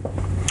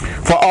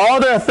 For all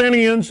the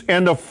Athenians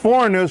and the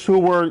foreigners who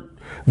were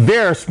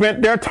there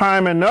spent their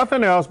time in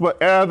nothing else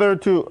but either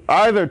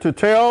to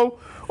tell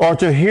or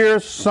to hear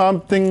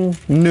something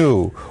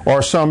new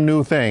or some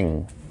new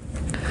thing.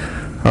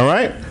 All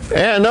right?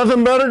 And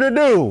nothing better to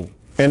do.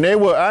 And they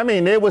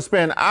would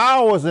spend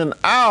hours and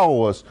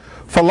hours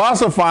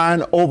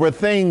philosophizing over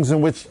things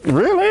in which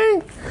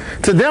really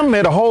to them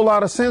made a whole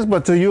lot of sense,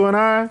 but to you and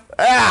I,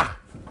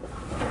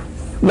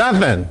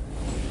 nothing.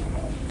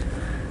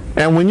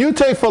 And when you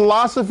take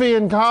philosophy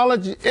in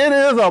college, it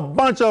is a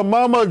bunch of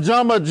mumma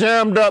jumma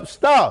jammed up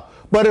stuff,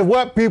 but it's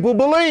what people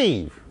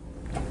believe.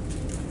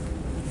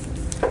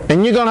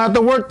 And you're going to have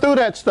to work through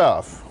that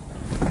stuff.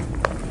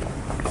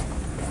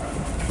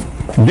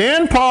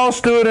 Then Paul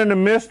stood in the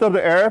midst of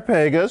the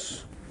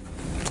Areopagus.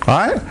 All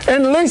right?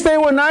 And at least they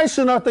were nice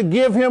enough to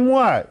give him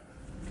what?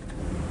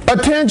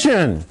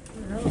 Attention.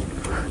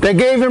 They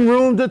gave him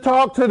room to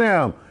talk to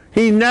them.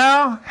 He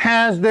now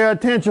has their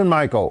attention,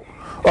 Michael,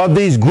 of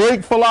these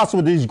great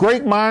philosophers, these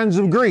great minds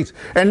of Greece.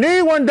 And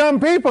these weren't dumb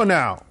people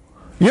now.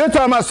 You're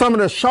talking about some of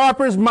the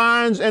sharpest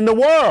minds in the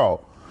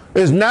world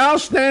is now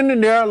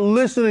standing there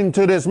listening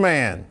to this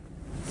man.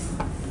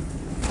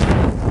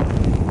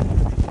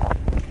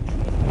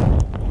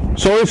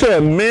 So he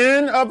said,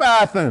 men of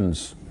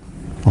Athens.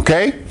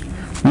 Okay?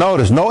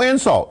 Notice, no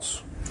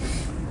insults.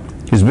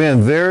 He's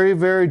being very,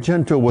 very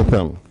gentle with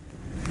them.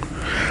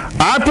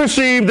 I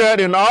perceive that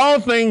in all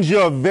things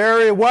you're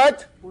very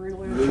what?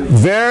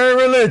 Very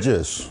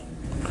religious.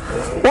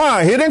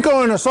 Why? He didn't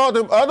go and assault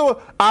them.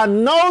 Otherwise, I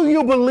know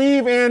you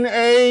believe in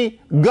a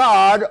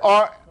God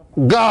or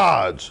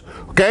gods.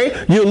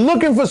 Okay? You're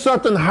looking for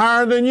something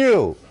higher than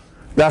you.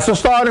 That's a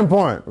starting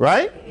point,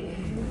 right?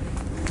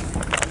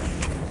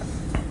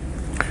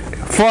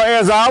 For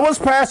as I was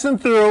passing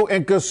through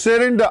and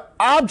considering the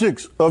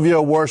objects of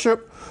your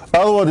worship,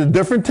 otherwise the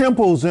different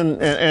temples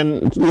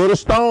and little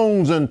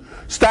stones and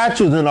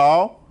statues and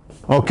all,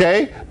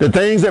 okay, the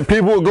things that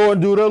people would go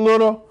and do their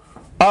little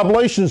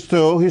oblations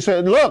to, he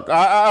said, look,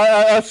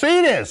 I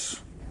see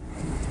this.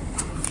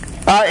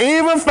 I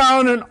even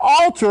found an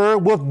altar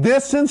with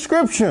this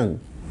inscription.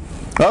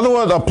 In other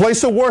words, a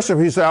place of worship.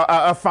 He said,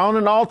 I found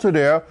an altar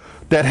there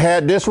that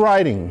had this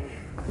writing.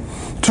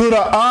 To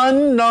the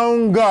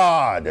unknown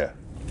God.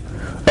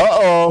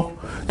 Uh-oh.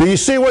 Do you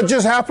see what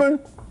just happened?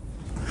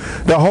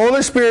 The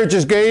Holy Spirit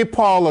just gave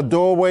Paul a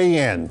doorway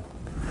in.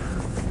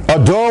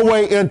 A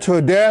doorway into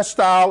their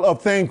style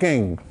of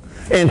thinking.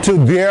 Into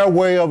their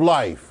way of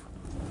life.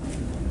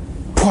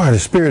 Boy, the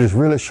Spirit is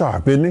really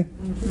sharp, isn't he?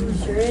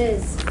 Mm-hmm. Sure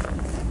is.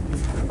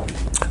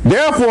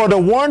 Therefore, the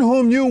one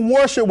whom you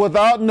worship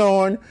without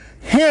knowing,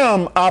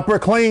 him I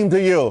proclaim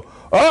to you.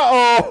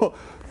 Uh-oh.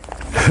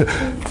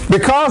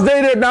 Because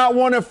they did not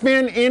want to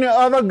offend any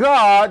other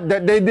god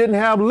that they didn't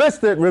have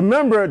listed.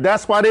 Remember,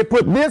 that's why they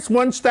put this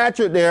one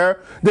statue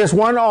there, this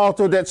one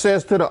altar that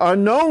says to the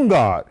unknown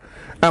God.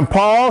 And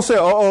Paul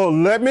said,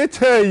 let me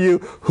tell you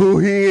who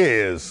he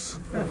is.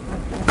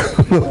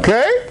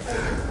 Okay?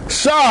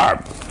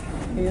 Sharp.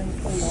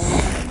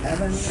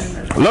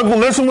 Look,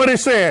 listen what he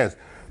says.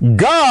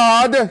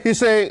 God, he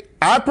said,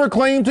 I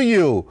proclaim to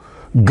you,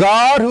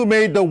 God who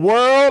made the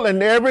world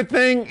and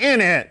everything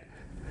in it.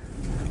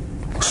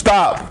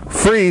 Stop.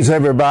 Freeze,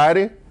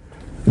 everybody.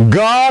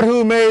 God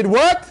who made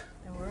what?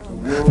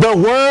 The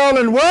world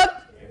and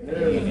what?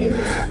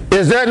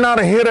 Is that not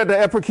a hit at the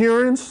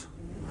Epicureans?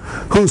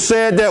 Who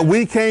said that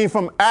we came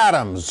from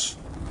atoms.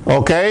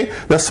 Okay?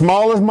 The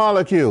smallest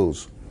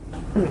molecules.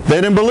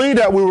 They didn't believe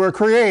that we were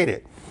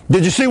created.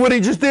 Did you see what he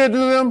just did to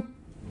them?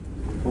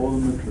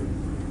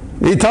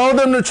 He told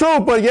them the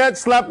truth, but yet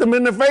slapped them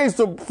in the face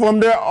from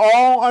their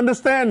all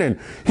understanding.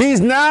 He's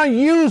now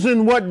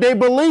using what they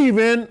believe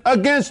in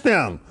against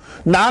them.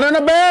 Not in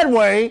a bad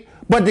way,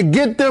 but to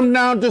get them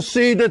now to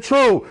see the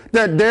truth.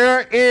 That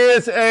there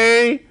is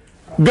a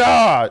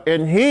God.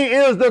 And he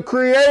is the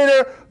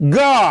creator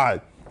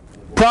God.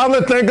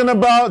 Probably thinking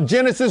about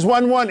Genesis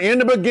 1:1. In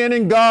the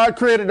beginning, God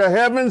created the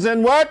heavens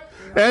and what?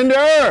 and the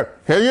earth.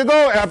 Here you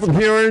go,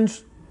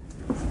 Epicureans.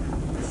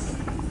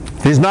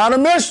 He's not a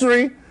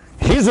mystery.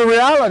 He's a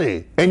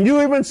reality. And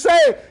you even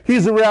say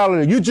he's a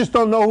reality. You just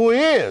don't know who he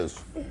is.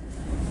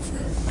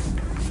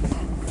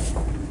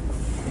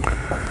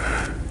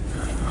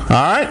 All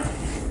right?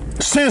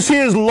 Since he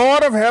is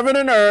Lord of heaven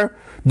and earth,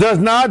 does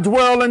not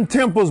dwell in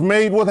temples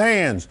made with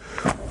hands.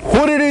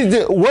 What did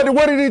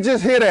he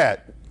just hit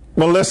at,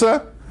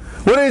 Melissa?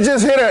 What did he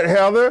just hit at,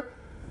 Heather?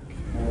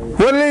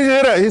 What did he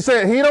hit at? He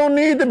said he don't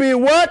need to be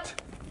what?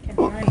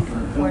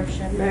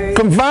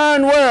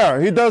 Confined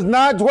where? He does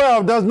not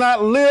dwell, does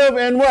not live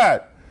in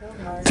what?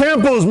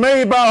 Temples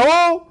made by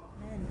who?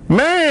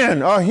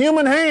 Man or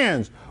human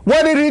hands.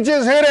 What did he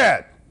just hit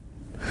at?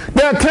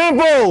 They're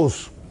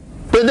temples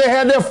that they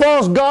had their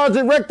false gods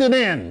erected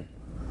in.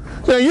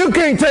 So you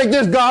can't take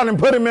this God and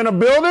put him in a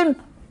building.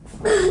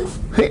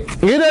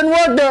 He doesn't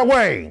work that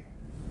way.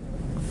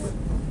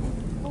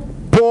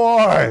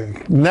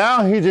 Boy,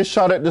 now he just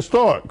shot at the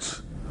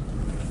Stoics.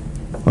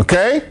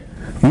 Okay?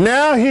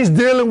 Now he's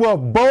dealing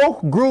with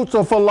both groups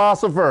of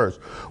philosophers.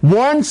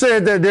 One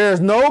said that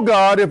there's no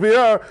God if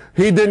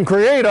he didn't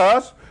create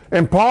us.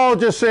 And Paul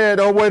just said,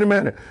 oh, wait a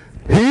minute.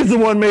 He's the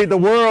one made the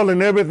world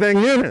and everything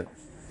in it.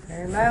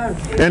 Amen.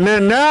 And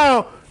then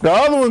now the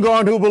other one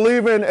going who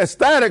believe in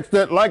ecstatics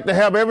that like to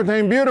have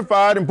everything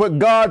beautified and put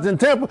gods in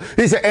temples.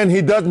 He said, and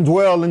he doesn't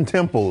dwell in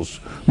temples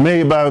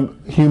made by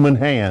human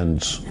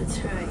hands. That's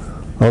right.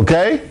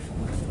 Okay?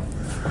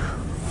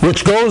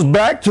 Which goes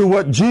back to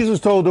what Jesus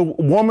told the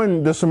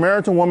woman, the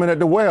Samaritan woman at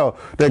the well,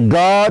 that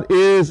God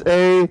is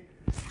a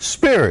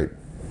spirit.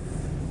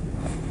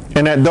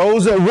 And that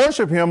those that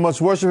worship him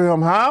must worship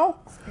him how?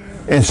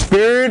 In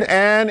spirit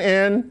and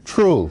in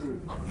truth.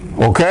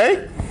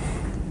 Okay?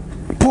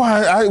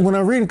 Boy, when I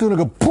read it through, I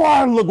go,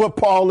 boy, look what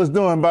Paul is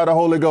doing by the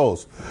Holy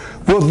Ghost.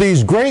 With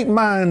these great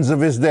minds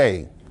of his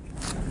day.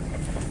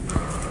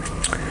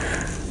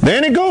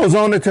 Then he goes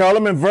on to tell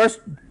them in verse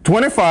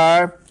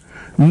 25,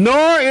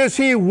 nor is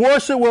he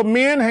worshipped with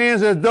men's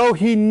hands as though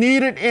he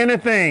needed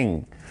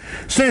anything,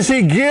 since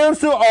he gives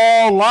to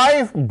all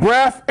life,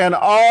 breath, and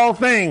all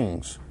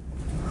things.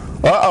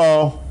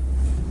 Uh-oh.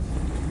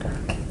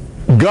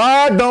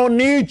 God don't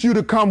need you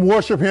to come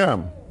worship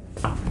him.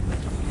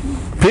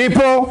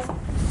 People,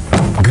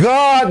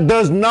 God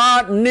does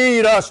not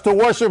need us to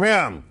worship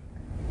him.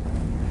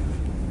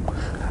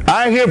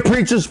 I hear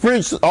preachers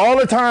preach all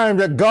the time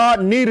that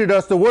God needed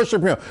us to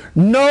worship him.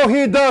 No,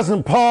 he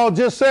doesn't. Paul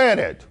just said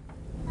it.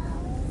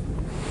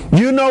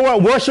 You know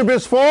what worship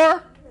is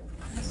for?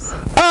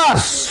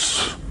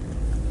 Us.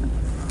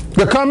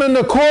 To come in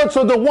the courts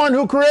of the one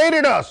who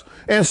created us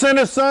and sent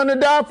his son to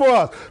die for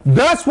us.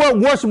 That's what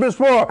worship is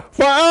for.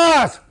 For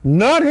us,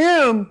 not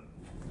him.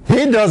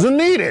 He doesn't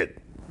need it.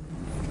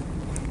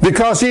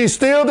 Because he's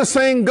still the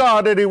same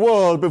God that he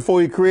was before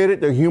he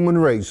created the human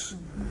race.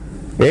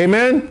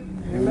 Amen?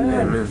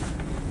 Amen.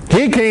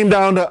 He came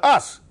down to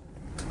us,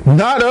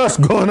 not us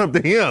going up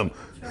to him,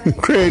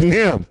 creating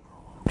him.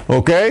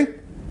 Okay?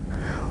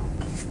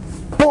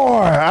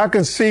 Boy, I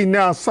can see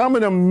now some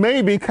of them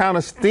may be kind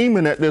of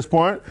steaming at this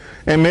point,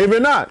 and maybe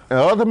not. And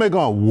others may be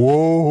going,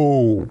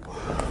 whoa,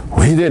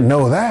 we didn't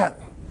know that.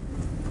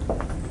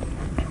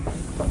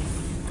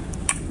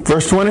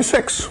 Verse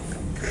 26.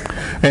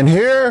 And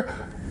here,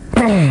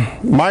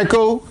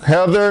 Michael,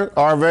 Heather,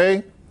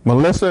 Arve,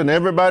 Melissa, and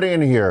everybody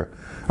in here.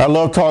 I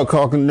love talking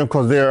to them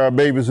because there are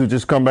babies who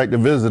just come back to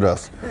visit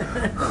us.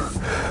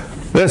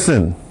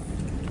 Listen,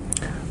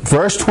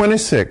 verse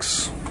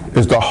 26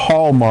 is the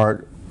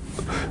hallmark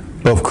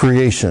of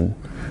creation,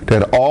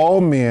 that all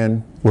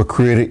men were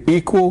created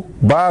equal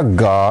by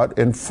God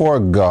and for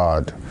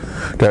God,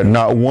 that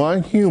not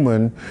one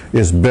human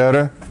is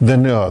better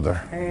than the other.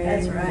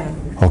 That's right.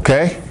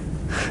 Okay?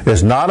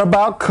 It's not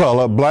about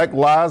color, black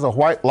lives or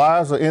white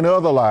lives or any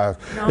other lives.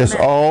 It's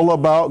all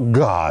about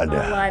God.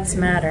 All lives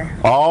matter.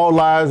 All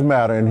lives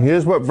matter. And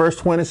here's what verse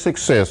 26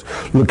 says.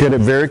 Look at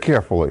it very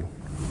carefully.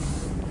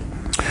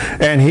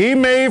 And he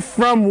made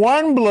from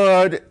one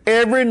blood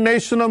every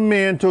nation of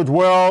men to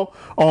dwell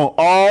on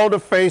all the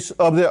face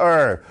of the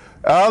earth.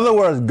 In other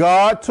words,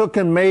 God took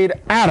and made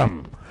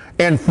Adam.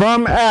 And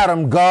from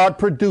Adam, God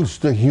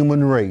produced the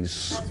human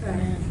race. That's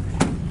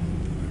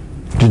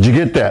right. Did you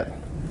get that?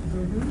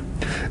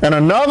 And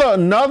another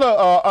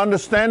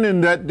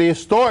understanding that the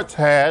Stoics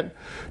had,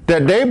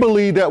 that they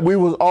believed that we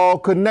was all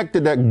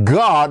connected, that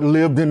God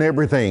lived in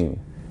everything.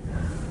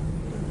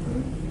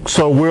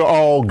 So we're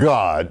all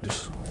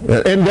gods.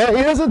 And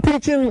there is a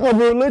teaching of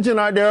religion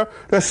out there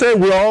that say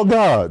we're all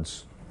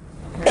gods.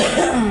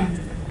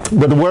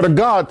 But the Word of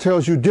God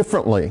tells you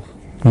differently.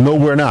 No,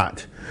 we're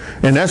not.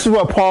 And that's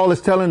what Paul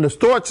is telling the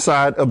Stoic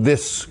side of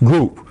this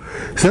group.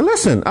 He said,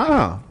 listen,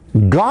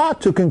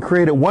 God took and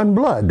created one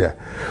blood.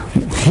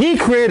 He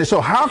created,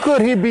 so how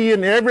could he be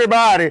in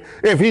everybody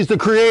if he's the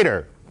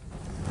creator?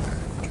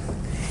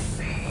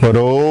 But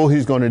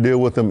he's going to deal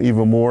with them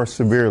even more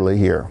severely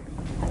here.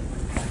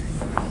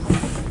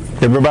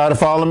 Everybody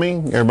follow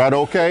me? Everybody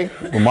okay?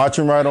 We're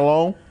marching right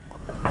along.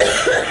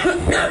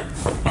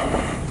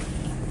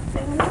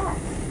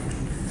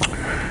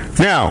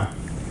 Now,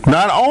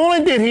 not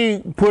only did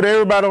he put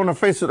everybody on the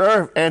face of the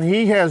earth, and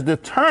he has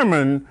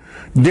determined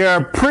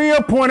their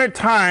pre-appointed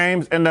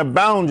times and the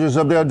boundaries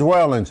of their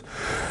dwellings.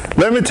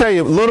 Let me tell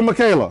you, little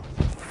Michaela,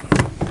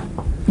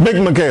 big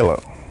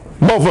Michaela,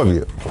 both of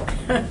you.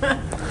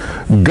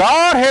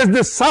 God has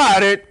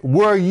decided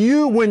when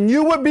you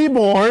would be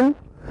born,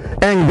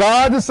 and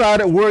God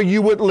decided where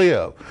you would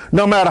live.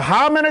 No matter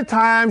how many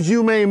times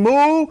you may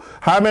move,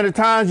 how many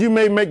times you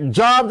may make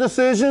job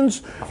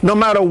decisions, no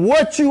matter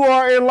what you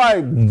are in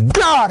life,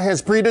 God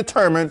has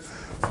predetermined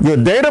your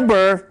date of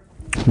birth,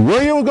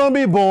 where you're going to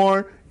be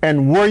born,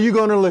 and where you're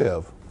going to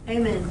live.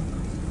 Amen.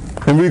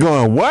 And we're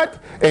going, what?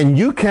 And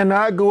you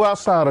cannot go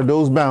outside of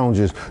those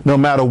boundaries, no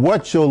matter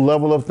what your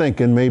level of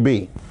thinking may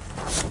be.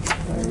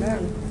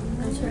 Amen.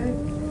 That's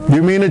right.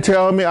 You mean to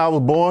tell me I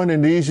was born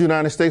in these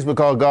United States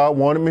because God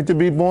wanted me to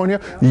be born here?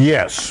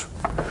 Yes.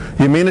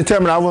 You mean to tell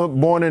me I was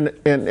born in the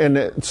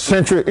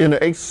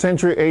 8th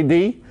century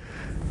AD?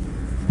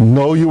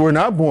 No, you were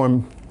not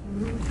born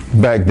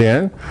back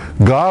then.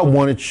 God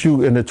wanted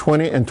you in the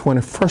 20th and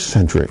 21st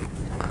century.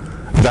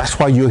 That's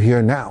why you're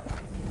here now.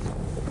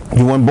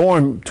 You weren't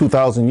born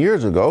 2,000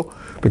 years ago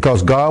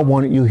because God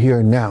wanted you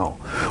here now.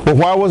 Well,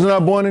 why wasn't I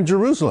born in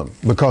Jerusalem?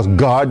 Because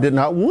God did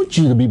not want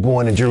you to be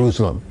born in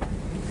Jerusalem.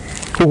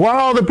 Well, why are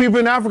all the people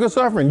in Africa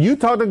suffering? You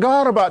talk to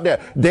God about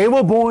that. They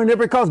were born there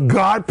because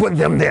God put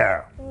them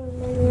there.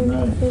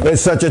 At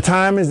such a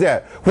time as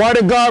that. Why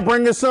did God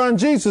bring his son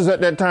Jesus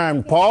at that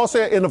time? Paul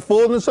said in the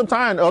fullness of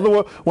time. In other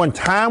words, when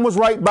time was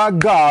right by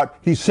God,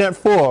 he sent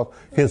forth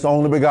his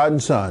only begotten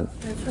son.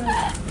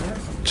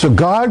 So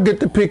God get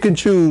to pick and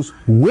choose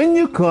when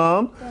you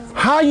come,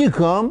 how you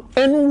come,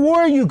 and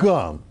where you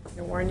come.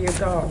 And when you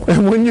go.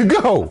 And when you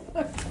go.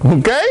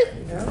 Okay?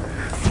 Yeah.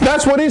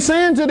 That's what he's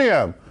saying to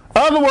them.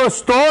 Other words,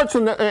 Stoics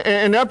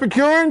and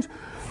Epicureans,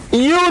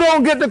 you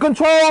don't get to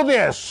control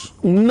this.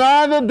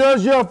 Neither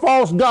does your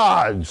false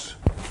gods.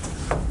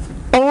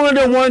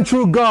 Only the one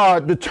true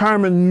God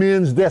determines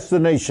men's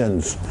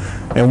destinations.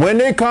 And when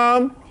they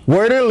come,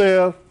 where they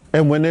live,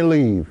 and when they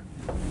leave.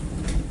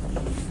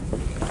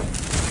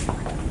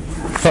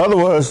 In other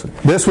words,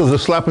 this was a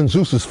slap in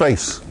Zeus's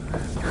face.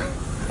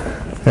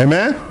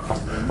 Amen?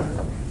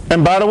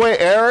 And by the way,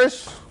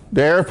 Ares,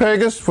 the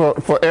Areopagus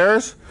for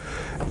Ares,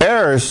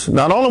 Ares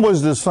not only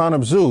was the son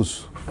of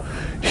Zeus,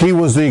 he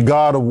was the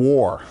god of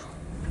war,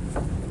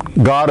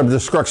 god of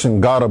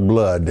destruction, god of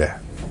blood.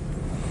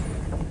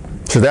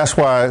 So that's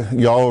why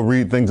y'all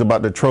read things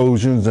about the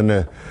Trojans and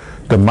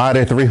the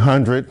Mighty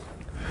 300,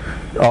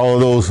 all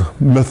of those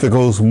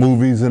mythical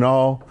movies and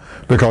all,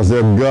 because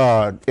their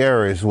god,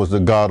 Ares, was the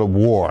god of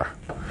war,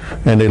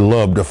 and they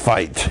loved to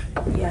fight.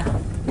 Yeah.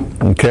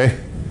 Okay?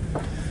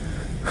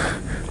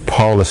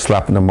 Paul is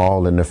slapping them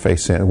all in the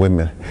face saying, wait a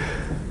minute,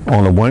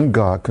 only one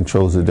God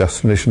controls the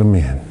destination of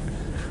men.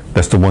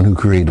 That's the one who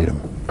created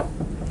them.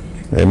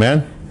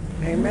 Amen?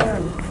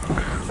 Amen.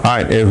 All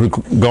right, if we're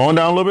going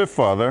down a little bit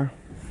further.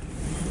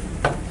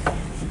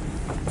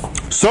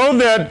 So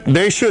that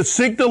they should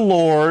seek the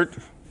Lord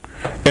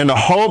in the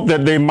hope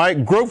that they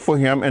might grope for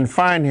him and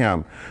find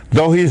him,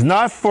 though he's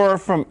not far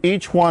from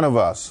each one of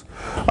us.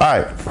 All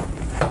right.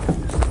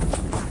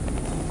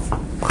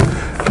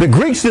 The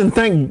Greeks didn't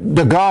think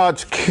the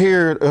gods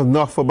cared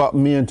enough about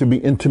men to be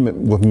intimate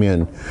with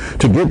men,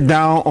 to get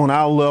down on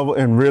our level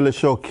and really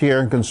show care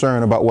and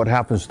concern about what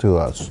happens to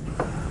us.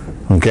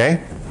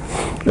 Okay?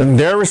 And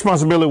their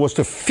responsibility was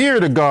to fear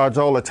the gods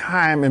all the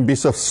time and be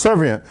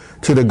subservient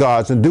to the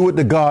gods and do what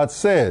the gods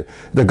said.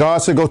 The God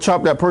said, go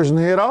chop that person's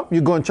head off.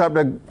 You go and chop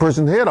that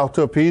person's head off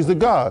to appease the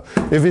God.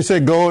 If he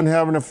said go and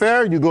have an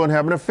affair, you go and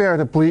have an affair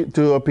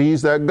to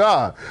appease that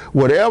God.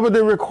 Whatever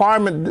the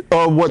requirement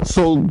of what's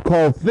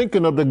so-called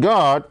thinking of the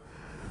God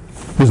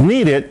was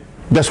needed,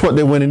 that's what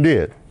they went and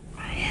did.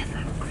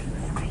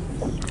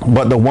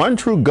 But the one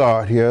true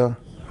God here,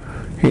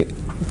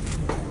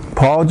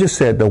 Paul just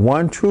said the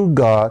one true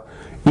God,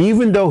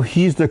 even though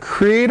he's the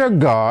creator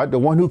God, the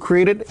one who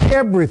created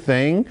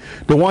everything,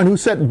 the one who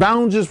set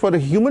boundaries for the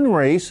human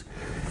race,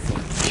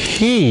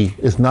 he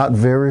is not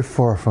very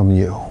far from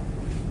you.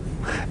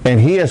 And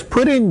he has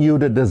put in you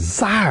the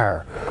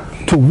desire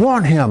to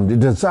want him, the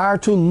desire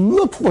to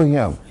look for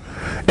him.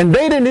 And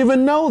they didn't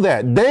even know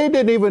that. They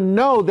didn't even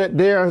know that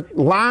their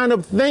line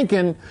of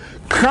thinking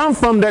come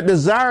from that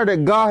desire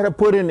that God had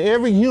put in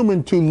every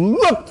human to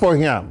look for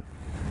him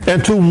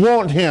and to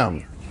want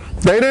him.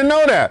 They didn't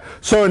know that.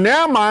 So in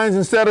their minds,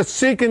 instead of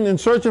seeking and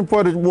searching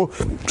for the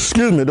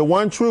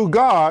one true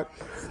God,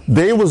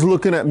 they was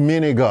looking at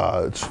many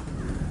gods.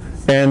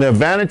 And the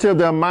vanity of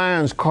their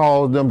minds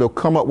caused them to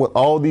come up with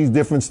all these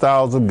different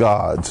styles of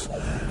gods.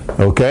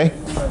 Okay?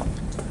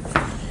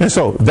 And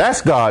so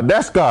that's God,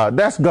 that's God,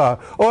 that's God.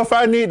 Or if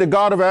I need the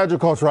God of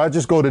agriculture, I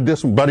just go to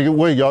this one. By the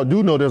way, y'all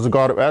do know there's a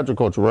God of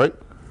agriculture, right?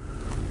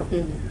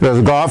 There's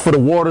a God for the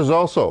waters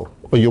also.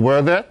 Are you aware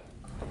of that?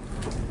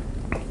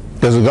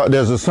 There's a God,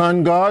 there's a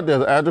sun God,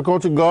 there's an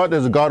agriculture God,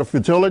 there's a God of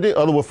fertility,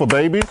 other word for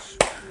babies.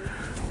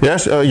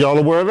 Yes, y'all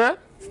aware of that?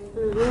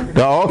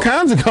 There are all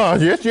kinds of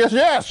gods. Yes, yes,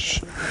 yes.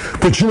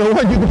 But you know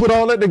what? You can put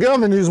all that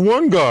together and there's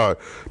one God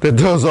that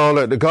does all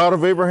that. The God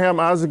of Abraham,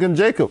 Isaac, and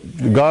Jacob.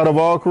 The God of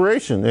all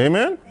creation.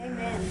 Amen?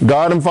 Amen.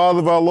 God and Father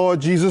of our Lord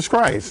Jesus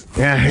Christ.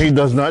 And he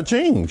does not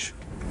change.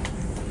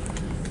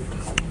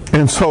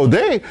 And so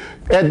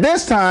at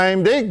this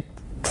time, they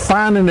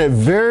finding it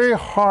very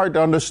hard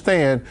to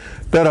understand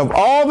that of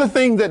all the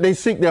things that they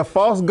seek their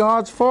false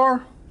gods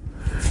for,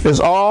 is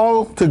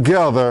all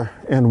together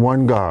in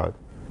one God,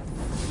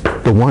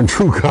 the one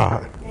true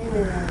God.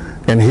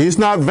 Amen. And he's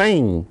not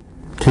vain.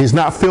 He's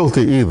not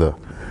filthy either.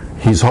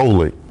 He's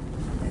holy.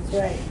 That's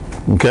right.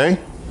 Okay?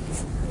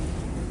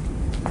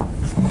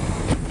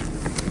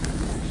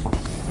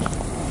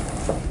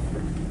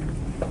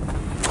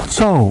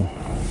 So,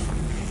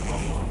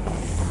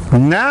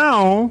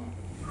 now,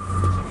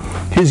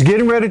 he's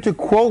getting ready to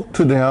quote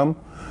to them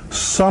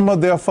some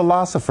of their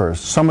philosophers,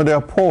 some of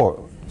their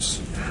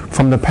poets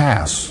from the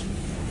past.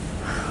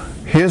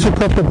 Here's a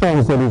couple of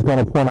things that he's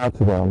going to point out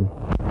to them.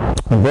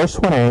 In verse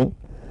 28,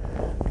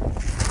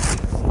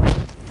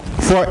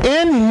 for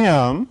in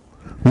him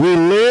we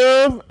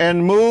live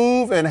and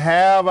move and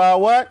have our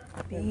what?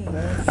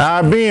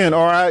 Our being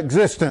or our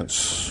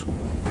existence.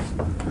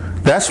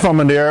 That's from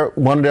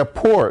one of their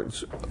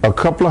poets a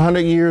couple of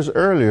hundred years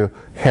earlier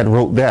had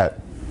wrote that.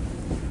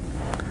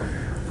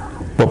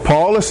 But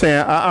Paul is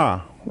saying,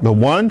 the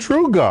one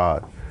true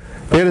God,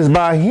 it is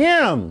by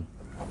him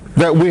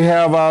that we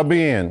have our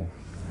being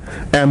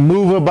and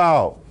move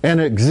about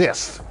and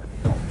exist.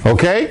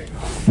 Okay?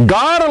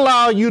 God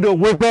allowed you to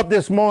wake up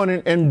this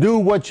morning and do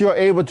what you're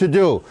able to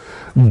do.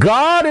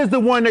 God is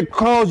the one that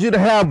caused you to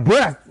have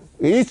breath.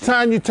 Each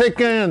time you take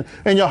in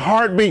and your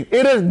heartbeat,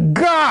 it is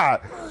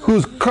God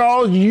who's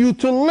caused you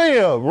to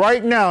live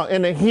right now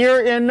in the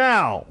here and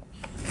now.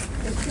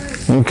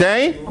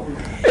 Okay?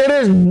 It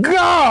is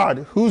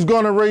God who's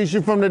going to raise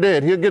you from the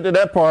dead. He'll get to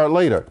that part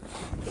later.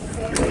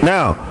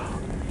 Now,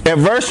 at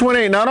verse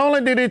 28, not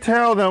only did he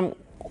tell them,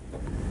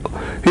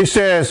 he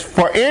says,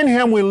 for in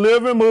him we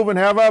live and move and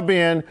have our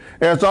being,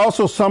 as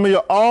also some of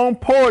your own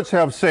poets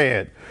have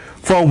said.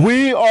 For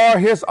we are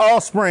his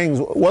offsprings.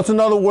 What's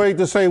another way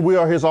to say we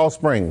are his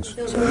offsprings?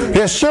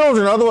 His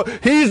children. In other words,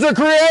 he's the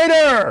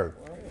creator.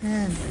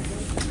 That's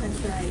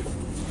right.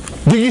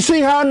 Do you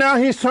see how now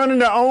he's turning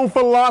their own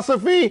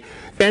philosophy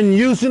and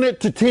using it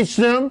to teach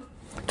them,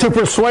 to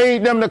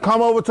persuade them to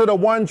come over to the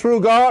one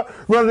true God,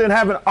 rather than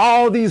having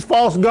all these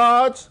false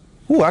gods?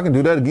 Ooh, I can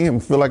do that again. I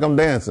feel like I'm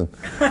dancing.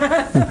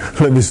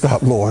 Let me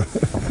stop, Lord.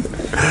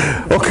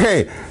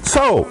 Okay,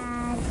 so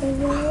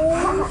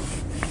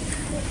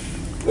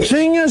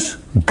genius,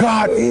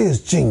 God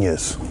is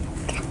genius.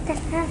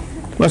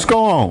 Let's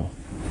go on.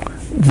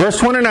 Verse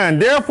 29,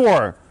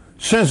 therefore,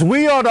 since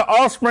we are the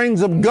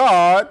offsprings of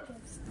God,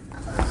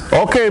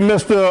 okay,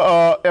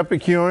 Mr.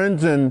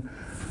 Epicureans and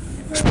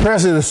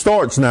especially the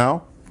Stoics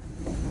now,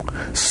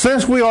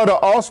 since we are the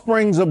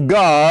offsprings of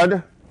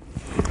God,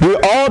 we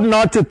ought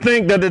not to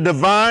think that the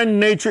divine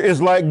nature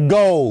is like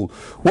gold.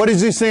 What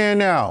is he saying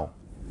now?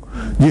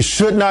 You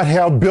should not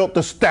have built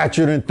the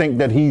statue and think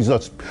that he's a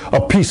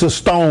piece of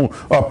stone,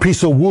 or a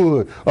piece of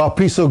wood, or a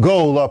piece of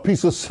gold, or a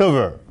piece of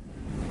silver.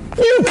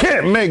 You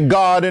can't make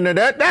God into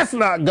that. That's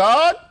not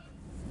God.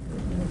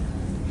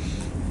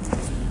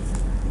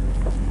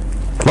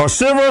 Or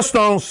silver or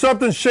stone,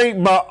 something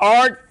shaped by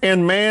art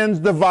and man's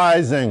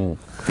devising.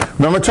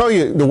 Remember I told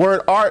you, the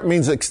word art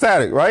means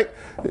ecstatic, right?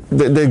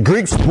 The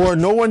Greeks, boy,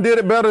 no one did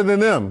it better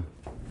than them.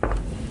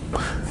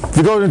 If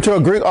you go into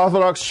a Greek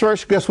Orthodox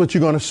church, guess what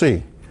you're going to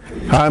see?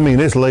 I mean,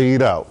 it's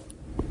laid out.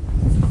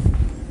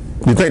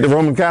 You think the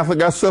Roman Catholic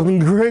got something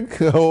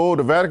Greek? Oh,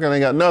 the Vatican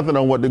ain't got nothing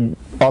on what the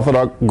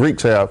Orthodox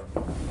Greeks have.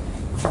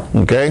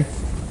 Okay?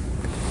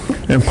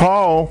 And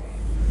Paul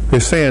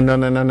is saying,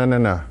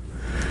 no.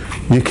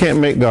 You can't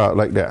make God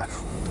like that.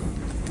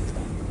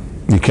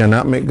 You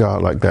cannot make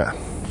God like that.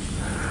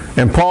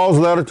 In Paul's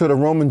letter to the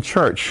Roman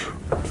church,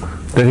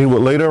 that he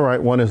would later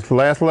write, one of his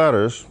last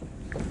letters,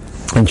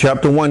 in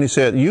chapter 1, he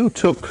said, you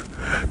took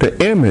the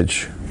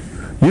image,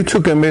 you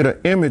took and made an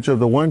image of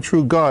the one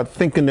true God,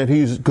 thinking that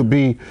he could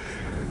be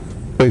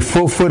a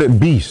full-footed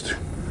beast,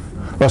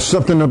 or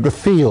something of the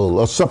field,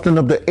 or something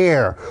of the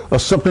air, or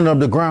something of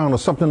the ground, or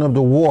something of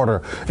the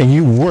water, and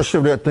you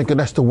worship that thinking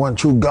that's the one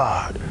true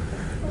God.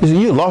 He said,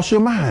 you lost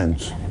your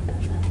minds.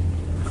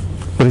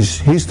 But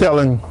he's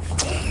telling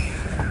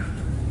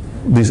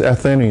these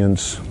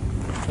Athenians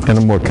in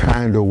a more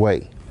kinder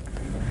way,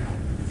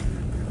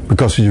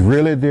 because he's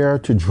really there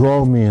to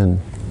draw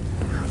men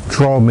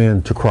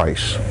to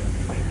Christ.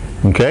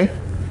 Okay?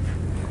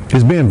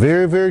 He's being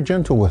very, very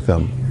gentle with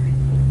them.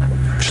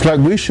 Just like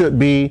we should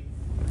be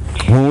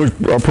when we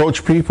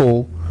approach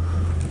people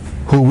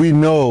who we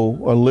know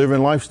are living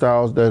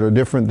lifestyles that are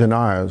different than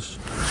ours,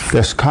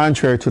 that's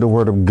contrary to the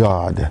Word of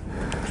God.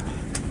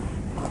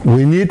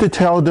 We need to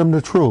tell them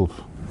the truth,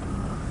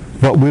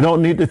 but we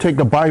don't need to take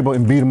the Bible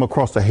and beat them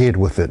across the head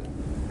with it.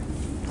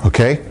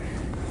 Okay?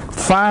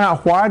 Find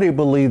out why they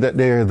believe that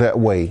they're that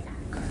way,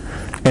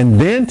 and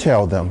then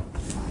tell them,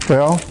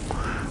 well,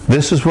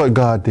 this is what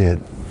God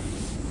did.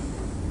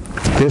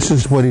 This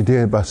is what he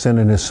did by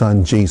sending his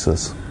son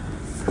Jesus.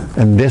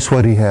 And this is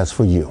what he has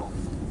for you.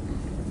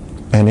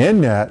 And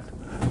in that,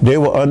 they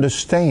will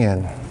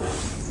understand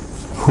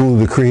who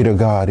the Creator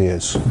God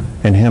is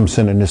and him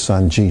sending his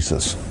son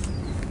Jesus.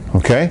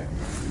 Okay?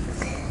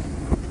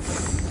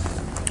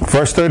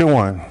 Verse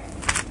 31.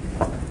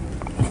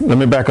 Let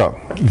me back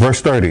up.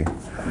 Verse 30.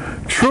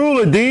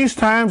 Truly these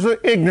times of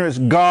ignorance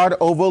God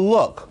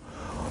overlook.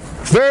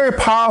 Very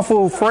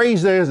powerful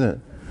phrase there, isn't it?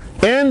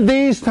 In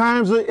these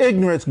times of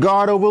ignorance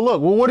God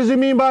overlook. Well, what does he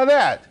mean by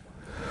that?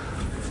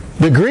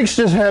 The Greeks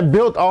just have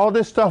built all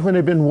this stuff and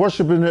they've been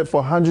worshiping it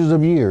for hundreds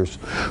of years.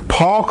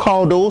 Paul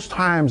called those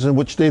times in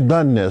which they've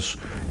done this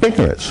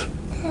ignorance.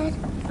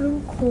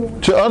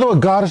 To other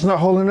words, God is not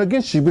holding it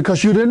against you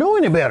because you didn't know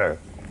any better.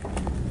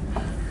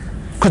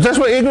 Because that's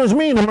what ignorance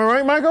means. Am I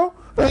right, Michael?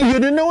 You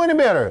didn't know any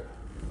better.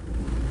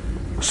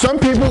 Some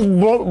people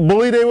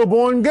believe they were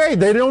born gay.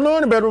 They don't know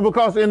any better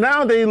because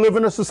now they live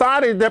in a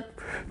society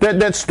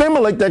that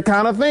stimulates that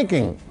kind of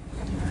thinking.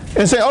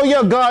 And say, oh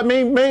yeah, God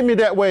made me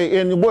that way.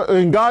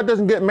 And God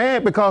doesn't get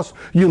mad because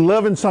you're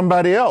loving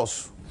somebody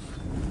else.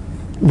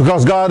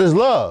 Because God is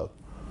love.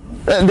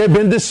 And they've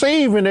been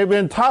deceived and they've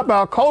been taught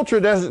by a culture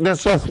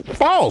that's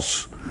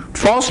false.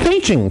 False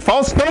teaching,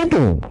 false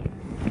thinking.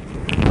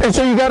 And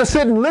so you got to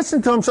sit and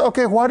listen to them. Say,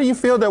 okay, why do you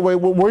feel that way?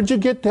 Well, where'd you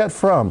get that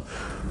from?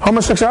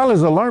 Homosexuality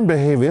is a learned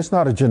behavior. It's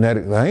not a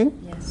genetic thing.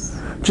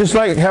 Yes. Just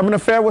like having an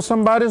affair with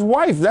somebody's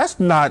wife. That's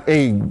not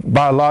a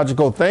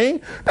biological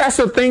thing. That's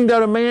a thing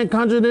that a man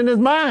conjured in his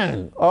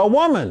mind, or a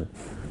woman,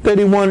 that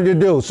he wanted to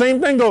do.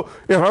 Same thing go,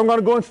 if I'm going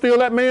to go and steal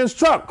that man's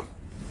truck.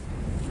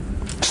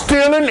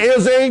 Stealing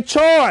is a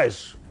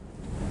choice.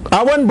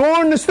 I wasn't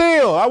born to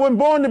steal. I wasn't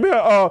born to be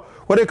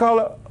what they call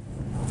it?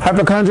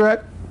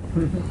 Hypochondriac?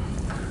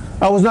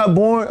 I was not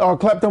born a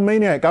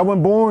kleptomaniac. I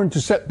wasn't born to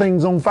set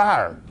things on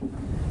fire.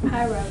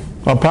 Pyro.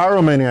 A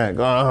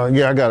pyromaniac.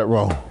 Yeah, I got it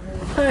wrong.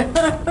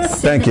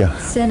 Thank you.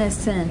 Sin is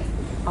sin.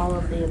 All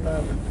of the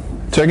above.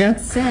 Say again?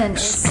 Sin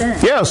is sin.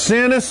 Yeah,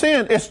 sin is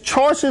sin. It's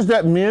choices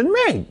that men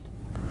make.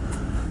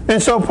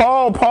 And so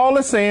Paul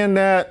is saying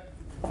that,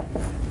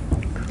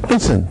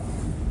 listen,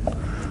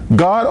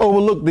 God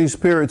overlooked these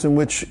periods in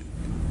which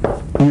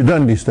you've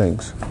done these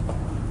things.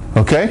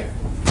 Okay?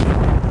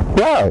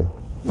 Why?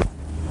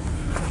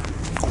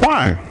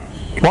 Why?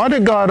 Why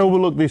did God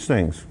overlook these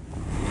things?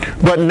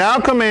 But now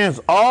commands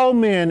all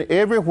men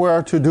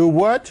everywhere to do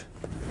what?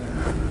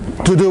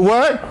 To do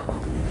what?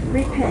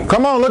 Repent.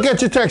 Come on, look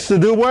at your text. To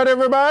do what,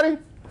 everybody?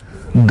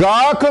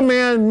 God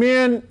commands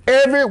men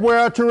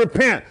everywhere to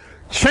repent.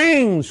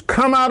 Change,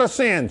 come out of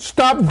sin.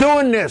 Stop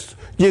doing this,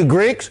 you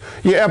Greeks,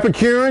 you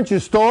Epicureans, you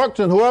Stoics,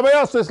 and whoever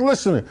else that's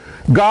listening.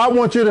 God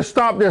wants you to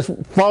stop this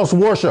false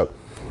worship.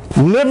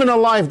 Living a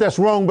life that's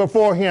wrong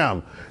before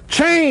Him.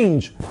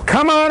 Change,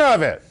 come out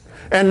of it.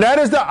 And that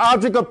is the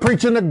object of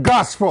preaching the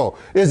gospel,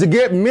 is to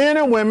get men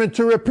and women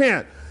to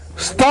repent.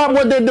 Stop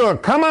what they're doing.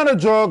 Come out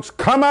of drugs,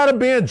 come out of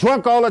being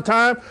drunk all the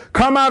time,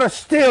 come out of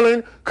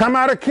stealing, come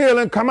out of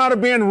killing, come out of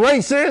being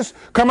racist,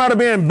 come out of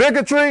being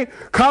bigotry,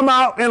 come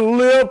out and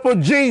live for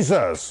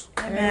Jesus.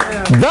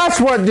 Amen. That's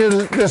what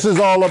this is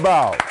all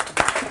about.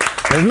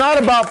 It's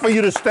not about for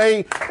you to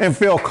stay and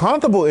feel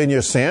comfortable in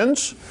your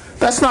sins.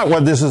 That's not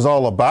what this is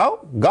all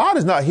about. God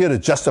is not here to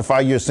justify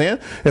your sin.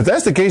 If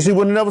that's the case, He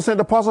would have never sent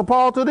Apostle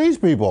Paul to these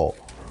people.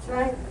 That's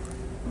right.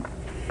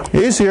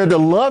 He's here to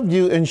love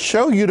you and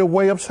show you the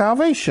way of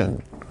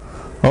salvation.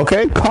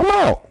 Okay? Come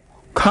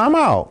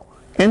out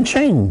and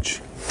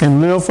change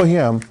and live for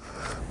Him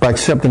by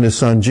accepting His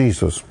Son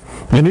Jesus.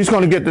 And He's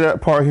going to get to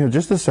that part here in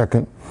just a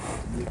second.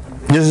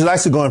 This is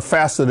actually going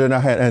faster than I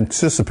had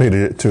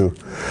anticipated it to.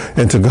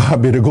 And to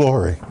God be the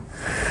glory.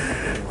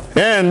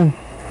 And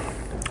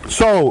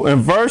so in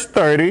verse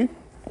 30,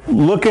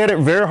 look at it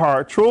very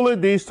hard. Truly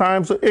these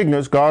times of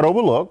ignorance God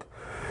overlooked.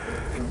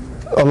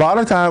 A lot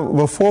of time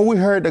before we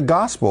heard the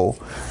gospel,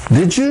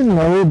 did you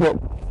know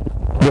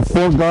that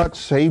before God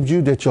saved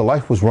you that your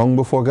life was wrong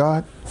before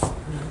God?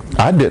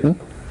 I didn't.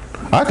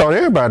 I thought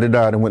everybody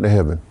died and went to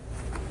heaven.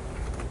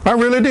 I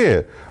really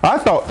did. I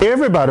thought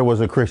everybody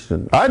was a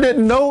Christian. I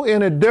didn't know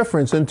any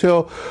difference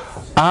until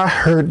I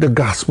heard the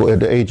gospel at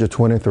the age of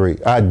 23.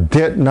 I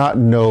did not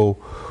know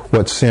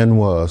what sin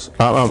was.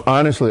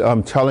 Honestly,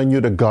 I'm telling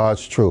you the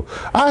God's truth.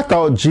 I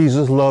thought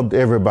Jesus loved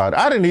everybody.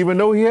 I didn't even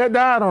know He had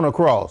died on a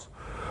cross.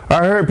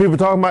 I heard people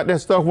talking about that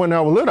stuff when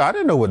I was little. I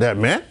didn't know what that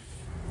meant.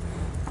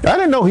 I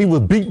didn't know He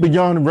was beat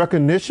beyond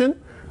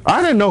recognition.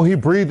 I didn't know He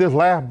breathed His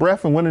last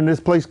breath and went in this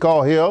place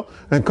called hell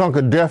and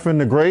conquered death in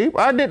the grave.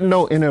 I didn't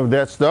know any of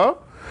that stuff.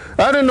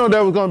 I didn't know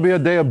there was going to be a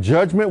day of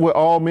judgment where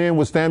all men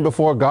would stand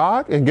before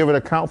God and give an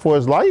account for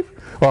his life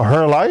or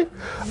her life.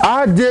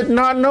 I did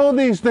not know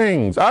these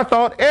things. I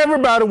thought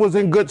everybody was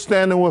in good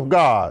standing with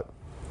God.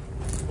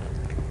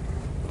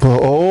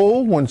 But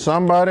when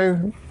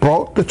somebody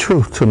brought the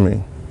truth to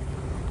me,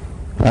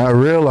 I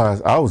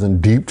realized I was in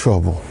deep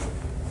trouble.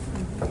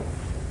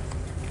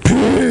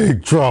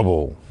 Big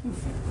trouble.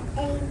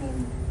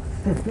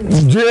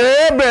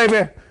 Yeah,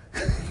 baby.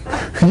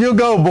 You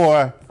go,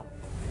 boy.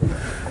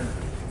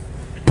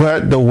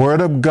 But the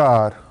Word of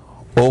God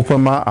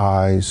opened my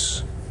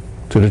eyes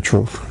to the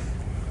truth.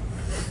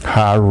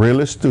 How I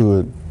really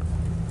stood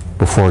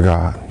before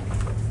God.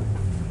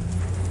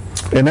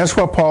 And that's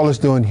what Paul is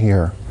doing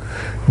here.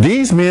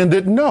 These men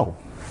didn't know.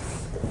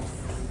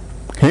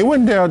 He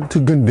wasn't there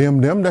to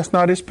condemn them. That's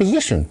not his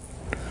position.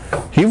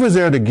 He was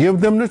there to give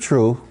them the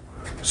truth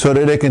so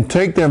that they can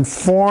take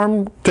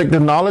the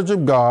knowledge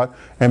of God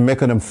and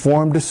make an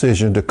informed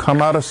decision to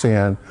come out of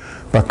sin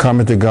by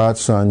coming to God's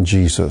Son,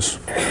 Jesus.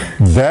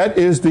 That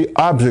is the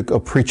object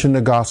of preaching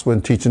the gospel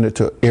and teaching it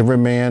to every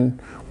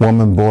man,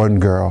 woman, boy, and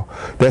girl.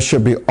 That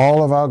should be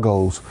all of our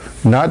goals.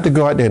 Not to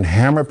go out there and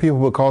hammer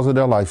people because of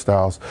their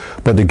lifestyles,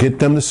 but to get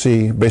them to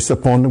see, based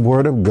upon the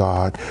Word of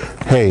God,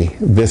 hey,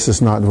 this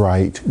is not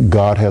right.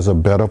 God has a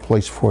better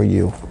place for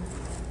you.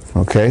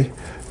 Okay?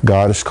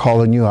 God is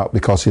calling you out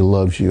because He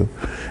loves you.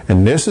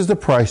 And this is the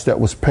price that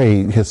was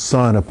paid, His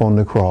Son upon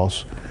the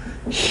cross.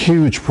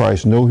 Huge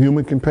price. No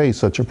human can pay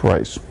such a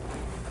price.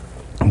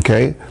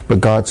 Okay?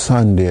 But God's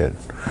Son did.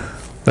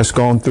 Let's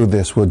go on through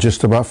this. We're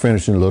just about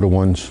finishing, little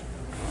ones.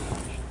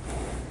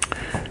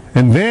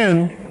 And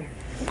then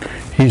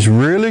He's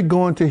really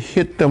going to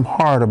hit them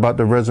hard about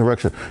the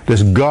resurrection.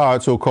 This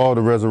God so-called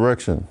the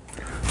resurrection.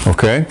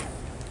 Okay?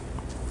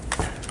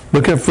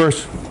 Look at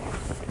verse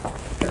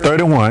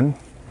 31.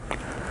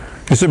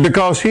 He said,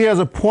 because He has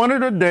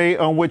appointed a day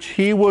on which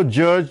He will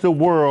judge the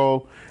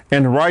world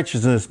in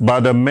righteousness by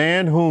the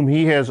man whom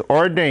He has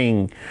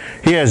ordained.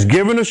 He has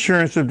given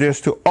assurance of this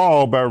to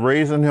all by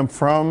raising Him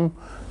from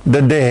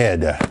the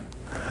dead.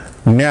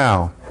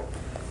 Now,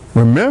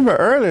 remember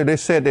earlier they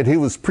said that He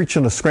was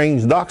preaching a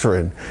strange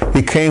doctrine.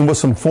 He came with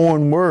some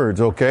foreign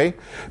words, okay?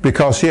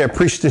 Because He had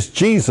preached this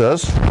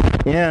Jesus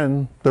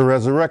in the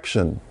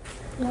resurrection.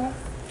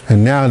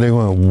 And now they're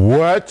going,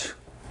 what?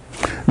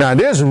 Now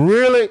this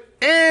really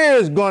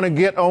is going to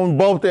get on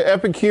both the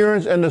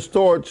Epicureans and the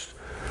Stoics.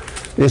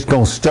 It's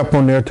going to step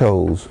on their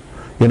toes.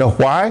 You know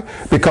why?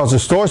 Because the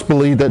Stoics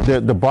believed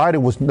that the body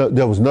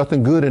there was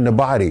nothing good in the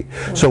body.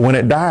 So when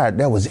it died,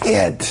 that was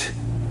it.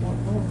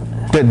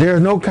 That there's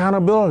no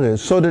accountability.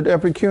 So did the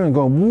Epicureans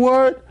go,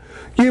 what?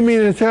 You mean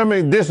to tell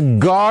me this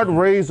God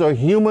raised a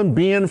human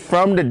being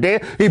from the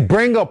dead? He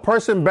bring a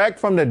person back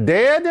from the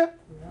dead?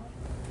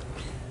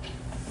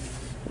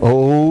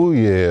 Oh,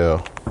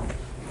 yeah.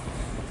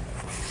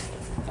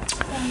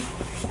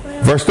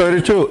 Verse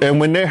 32, and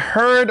when they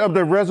heard of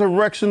the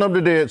resurrection of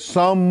the dead,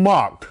 some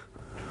mocked.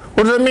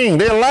 What does that mean?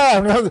 They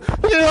laughed.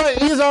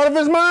 He's out of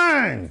his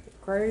mind.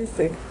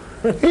 Crazy.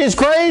 He's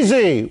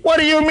crazy. What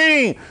do you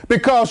mean?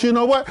 Because you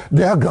know what?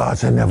 Their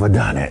gods have never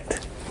done it.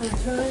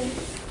 That's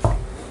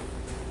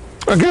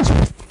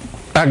right.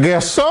 I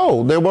guess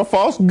so. They were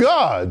false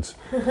gods.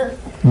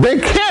 They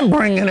can't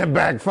bring it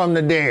back from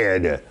the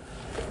dead.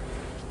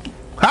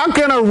 How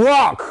can a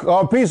rock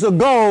or a piece of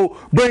gold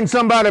bring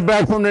somebody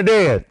back from the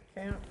dead?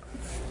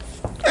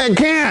 It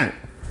can't.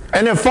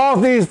 And they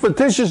fought these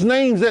fictitious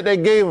names that they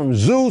gave them,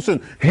 Zeus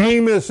and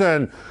Hermes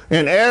and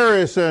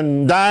Ares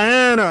and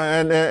Diana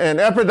and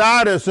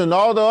Epididus and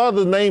all the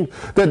other names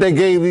that they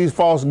gave these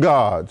false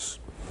gods.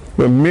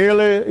 But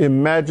merely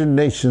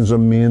imaginations of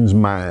men's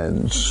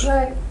minds.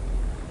 Right.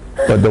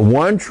 But the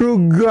one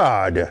true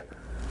God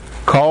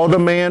called a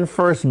man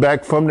first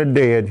back from the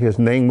dead. His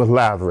name was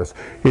Lazarus.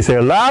 He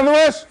said,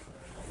 Lazarus,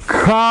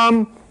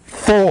 come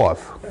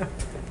forth.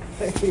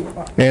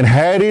 And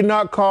had He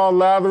not called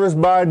Lazarus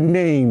by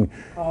name,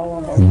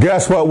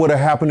 guess what would have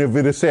happened if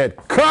it had said,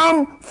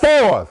 come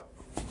forth?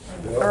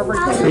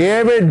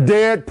 Every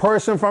dead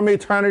person from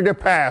eternity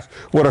past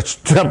would have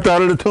stepped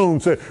out of the tomb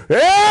and said,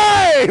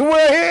 hey,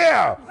 we're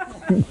here.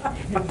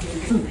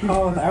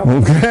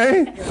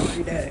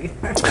 Okay?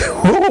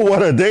 Oh,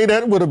 what a day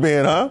that would have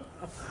been, huh?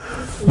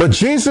 But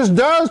Jesus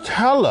does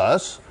tell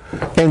us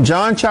in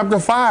John chapter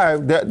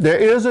 5 that there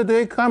is a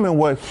day coming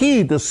where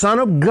He, the Son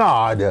of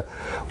God,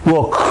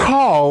 will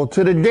call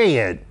to the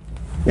dead.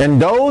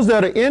 And those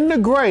that are in the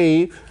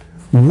grave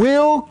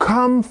will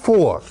come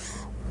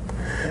forth.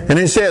 And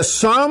He says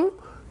some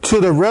to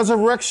the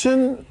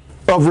resurrection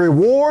of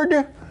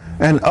reward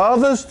and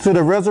others to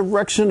the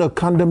resurrection of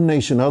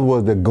condemnation. In other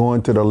words, they're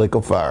going to the lake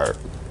of fire.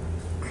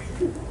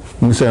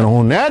 And He said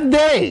on that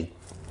day,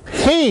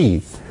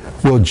 He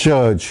will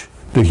judge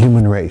the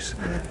human race.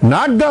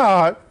 Not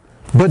God,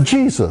 but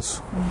Jesus.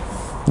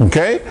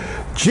 Okay?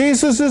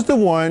 Jesus is the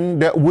one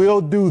that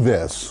will do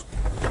this.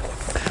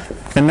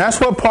 And that's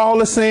what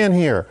Paul is saying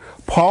here.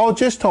 Paul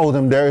just told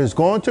them there is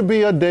going to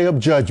be a day of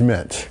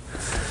judgment.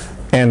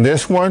 And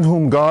this one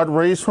whom God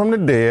raised from the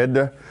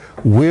dead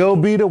will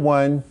be the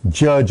one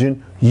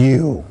judging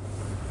you.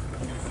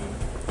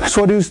 That's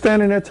what he was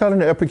standing there telling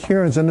the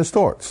Epicureans and the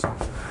Stoics.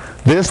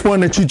 This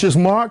one that you just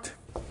marked,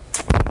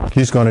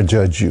 He's going to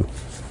judge you.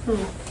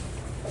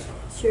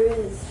 Sure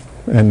is.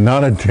 And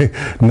none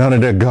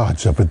of their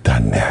gods ever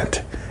done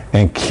that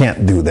and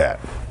can't do that.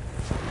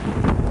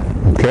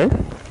 Okay?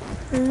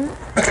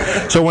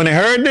 So when they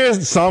heard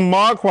this, some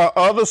mocked while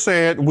others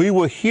said, we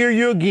will hear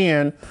you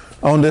again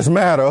on this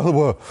matter.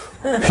 Well,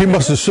 he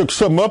must have shook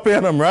something up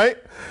in him, right?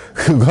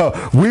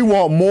 We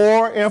want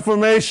more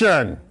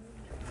information.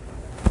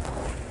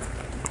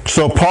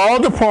 So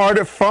Paul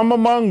departed from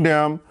among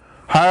them.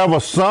 However,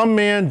 some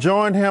men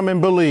joined him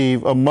and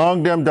believed,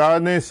 among them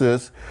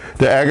Dionysius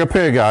the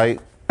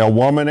Areopagite, a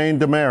woman named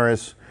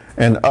Damaris,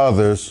 and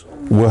others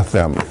with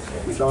them.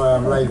 Sorry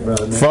I'm late,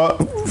 brother.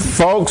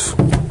 Folks,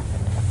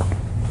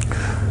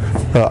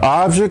 the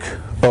object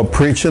of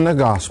preaching the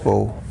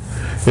gospel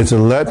is to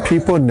let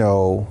people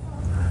know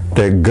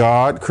that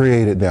God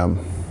created them.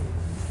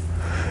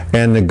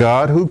 And the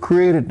God who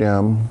created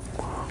them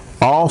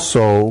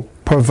also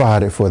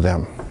provided for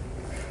them.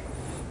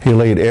 He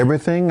laid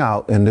everything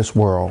out in this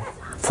world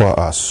for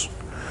us.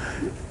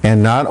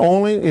 And not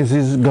only is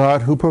He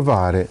God who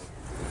provided,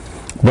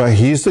 but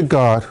He's the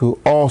God who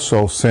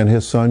also sent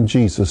His Son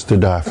Jesus to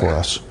die for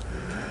us.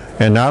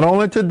 And not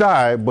only to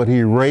die, but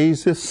He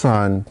raised His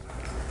Son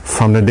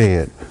from the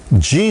dead.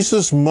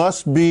 Jesus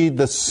must be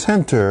the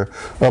center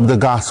of the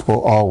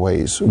gospel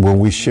always when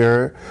we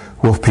share it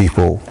with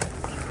people.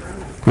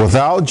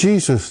 Without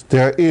Jesus,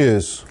 there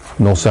is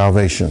no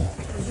salvation.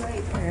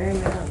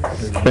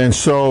 And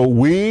so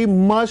we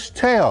must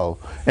tell,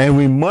 and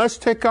we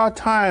must take our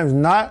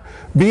time, not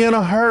be in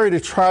a hurry to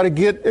try to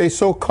get a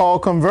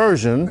so-called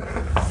conversion,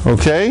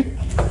 okay?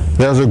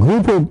 There's a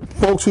group of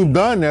folks who've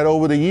done that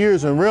over the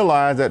years and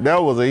realized that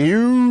that was a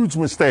huge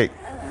mistake.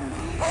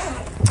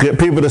 Get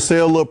people to say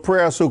a little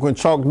prayer so we can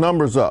chalk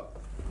numbers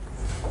up.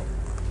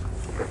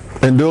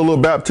 And do a little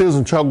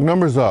baptism, chalk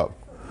numbers up.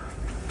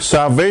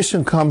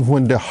 Salvation comes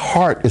when the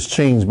heart is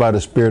changed by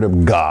the Spirit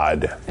of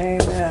God.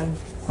 Amen.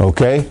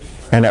 Okay?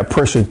 And that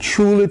person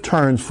truly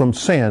turns from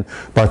sin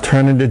by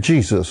turning to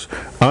Jesus,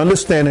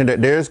 understanding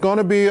that there's going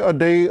to be a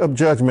day of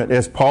judgment,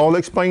 as Paul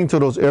explained to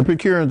those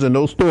Epicureans and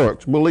those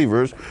Stoics,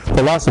 believers,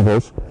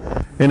 philosophers.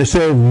 And it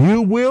says,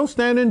 you will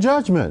stand in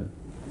judgment.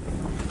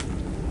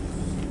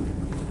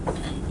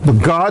 But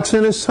God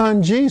sent His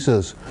Son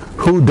Jesus,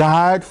 who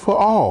died for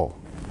all.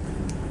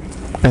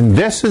 And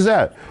this is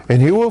that.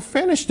 And He will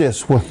finish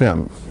this with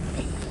them.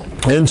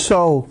 And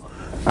so,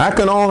 I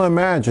can only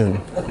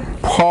imagine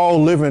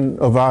Paul living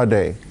of our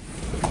day.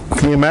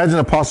 Can you imagine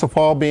Apostle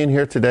Paul being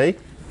here today?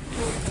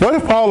 What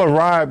if Paul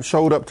arrived,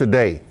 showed up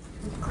today,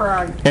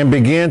 and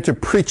began to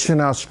preach in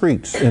our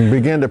streets and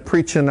began to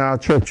preach in our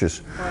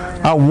churches?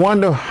 I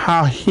wonder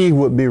how he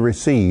would be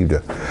received.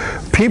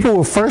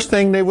 People, first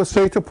thing they would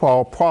say to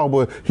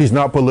Paul, he's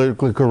not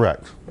politically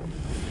correct.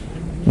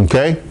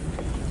 Okay?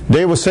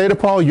 They would say to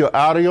Paul, you're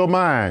out of your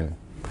mind.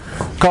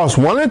 Because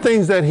one of the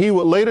things that he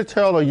would later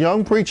tell a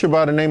young preacher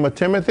by the name of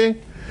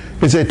Timothy,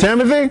 he said,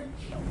 Timothy,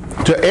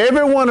 to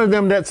every one of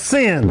them that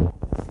sin,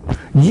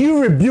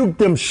 you rebuke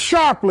them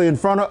sharply in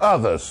front of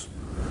others,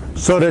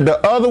 so that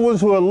the other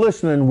ones who are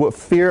listening would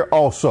fear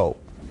also,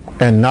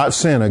 and not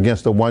sin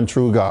against the one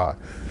true God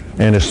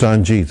and His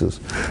Son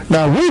Jesus.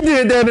 Now, we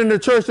did that in the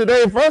church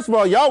today. First of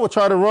all, y'all would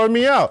try to run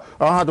me out.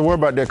 I don't have to worry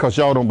about that because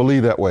y'all don't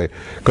believe that way.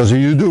 Because if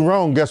you do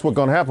wrong, guess what's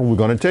going to happen? We're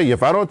going to tell you.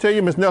 If I don't tell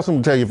you, Miss Nelson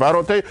will tell you. If I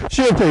don't tell you,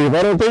 she'll tell you. If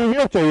I don't tell you,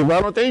 he'll tell you. If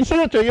I don't tell you,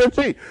 she'll tell you.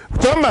 See,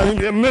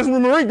 somebody, Miss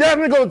Marie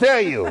definitely going to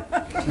tell you.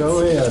 Go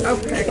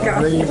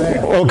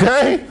ahead.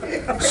 Okay?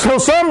 So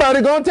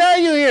somebody going to tell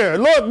you here.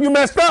 Look, you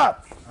messed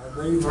up.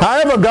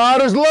 However,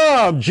 God is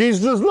love.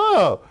 Jesus is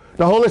love.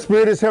 The Holy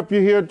Spirit has helped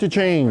you here to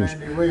change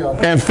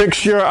and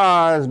fix your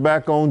eyes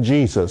back on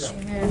Jesus.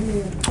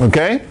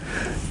 Okay?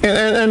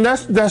 And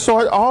that's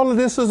what all of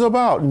this is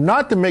about.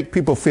 Not to make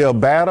people feel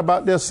bad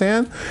about their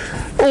sin.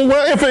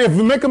 Well, if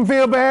you make them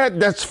feel bad,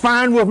 that's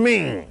fine with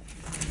me.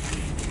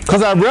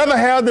 Because I'd rather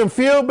have them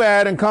feel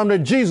bad and come to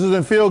Jesus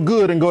and feel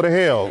good and go to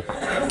hell.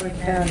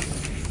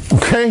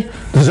 Okay?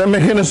 Does that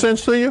make any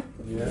sense to you?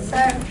 Yes.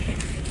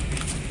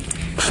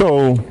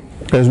 So,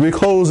 as we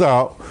close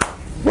out,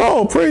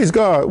 oh, praise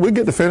God, we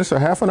get to finish a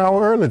half an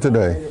hour early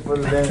today.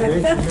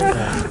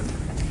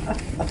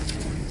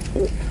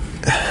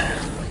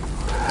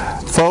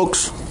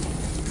 Folks,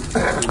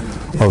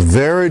 a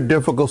very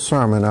difficult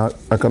sermon.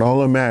 I can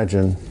only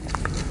imagine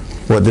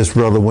what this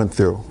brother went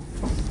through.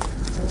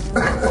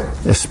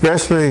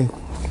 Especially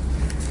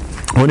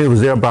when he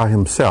was there by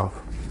himself.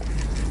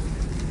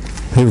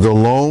 He was a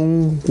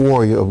lone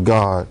warrior of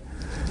God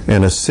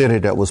in a city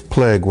that was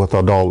plagued with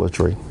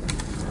idolatry.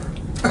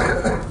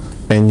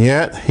 And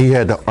yet, he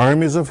had the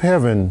armies of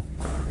heaven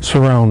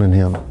surrounding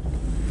him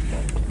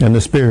in the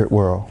spirit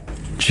world.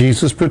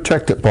 Jesus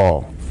protected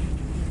Paul.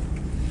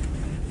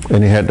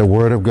 And he had the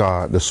word of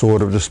God, the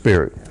sword of the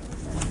Spirit.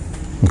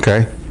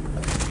 Okay?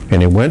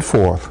 And he went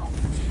forth.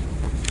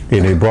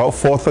 And he brought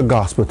forth the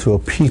gospel to a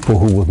people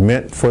who was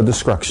meant for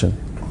destruction.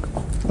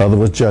 Other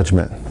was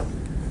judgment.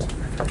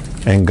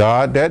 And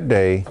God that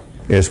day,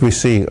 as we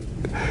see,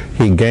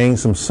 He gained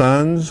some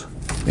sons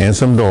and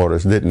some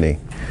daughters, didn't He?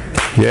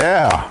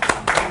 Yeah.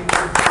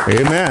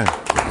 Amen.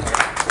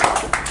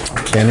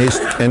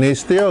 And he's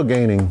still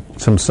gaining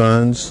some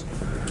sons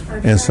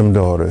and some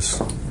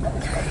daughters.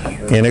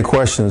 Any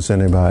questions,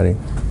 anybody?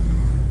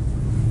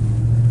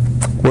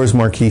 Where's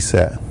Marquise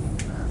at?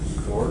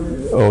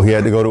 Oh, he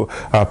had to go to,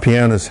 our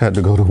pianist had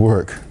to go to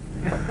work.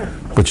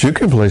 But you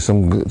can play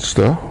some good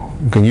stuff.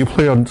 Can you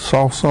play a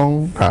soft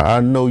song? I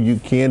know you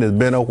can. It's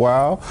been a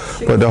while.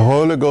 But the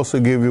Holy Ghost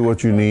will give you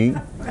what you need.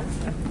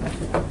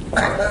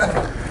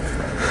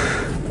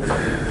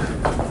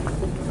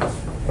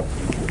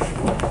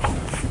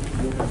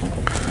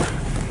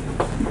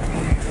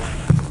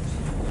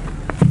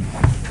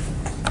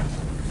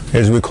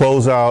 As we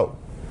close out,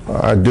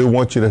 I do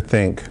want you to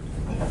think,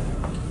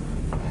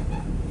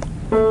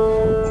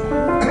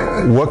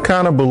 what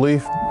kind of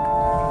belief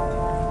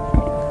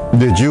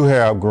did you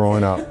have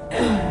growing up?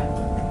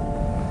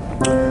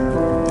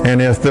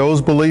 And if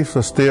those beliefs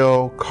are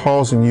still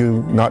causing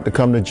you not to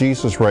come to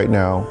Jesus right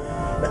now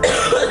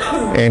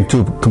and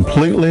to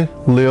completely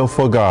live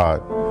for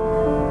God.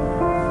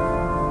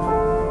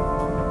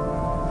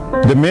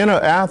 The men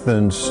of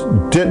Athens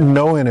didn't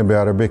know any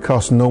better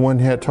because no one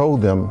had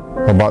told them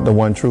about the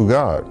one true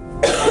God.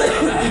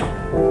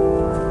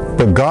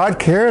 But God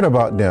cared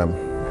about them,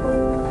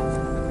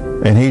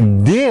 and He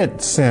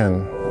did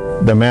send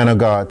the man of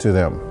God to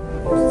them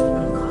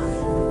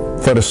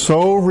for the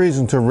sole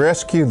reason to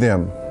rescue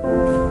them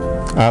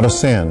out of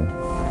sin,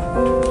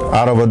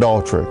 out of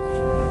adultery,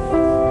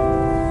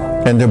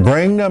 and to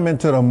bring them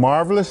into the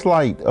marvelous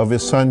light of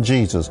His Son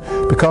Jesus,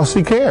 because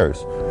He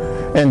cares.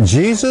 And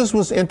Jesus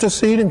was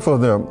interceding for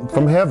them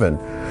from heaven.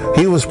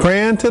 He was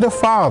praying to the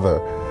Father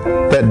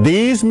that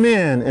these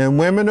men and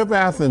women of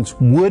Athens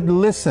would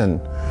listen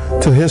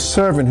to His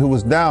servant who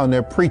was down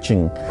there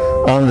preaching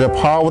under the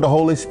power of the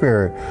Holy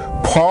Spirit.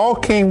 Paul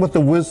came with the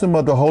wisdom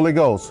of the Holy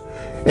Ghost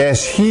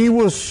as he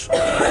was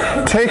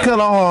taking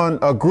on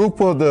a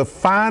group of the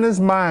finest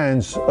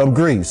minds of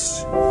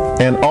Greece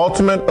and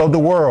ultimate of the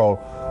world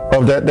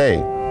of that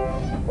day.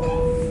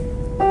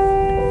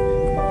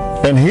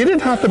 And he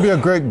didn't have to be a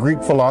great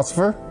Greek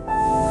philosopher.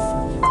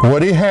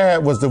 What he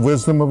had was the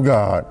wisdom of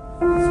God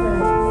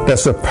that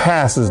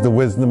surpasses the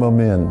wisdom of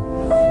men.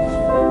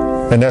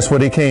 And that's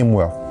what he came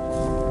with.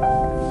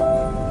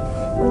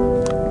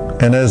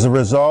 And as a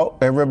result,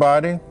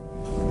 everybody,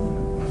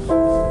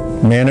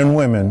 men and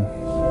women,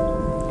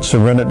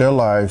 surrendered their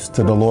lives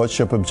to the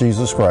Lordship of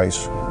Jesus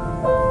Christ.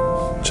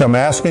 So I'm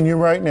asking you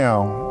right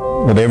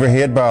now, with every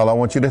head bowed, I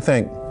want you to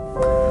think,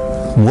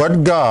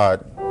 what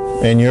God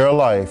in your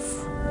life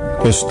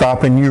is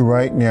stopping you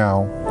right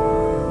now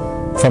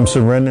from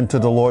surrendering to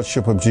the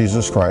Lordship of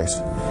Jesus Christ?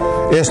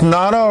 It's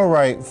not all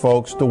right,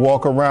 folks, to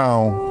walk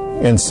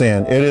around in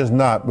sin. It is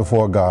not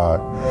before God.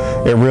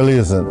 It really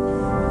isn't.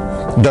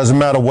 Doesn't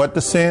matter what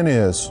the sin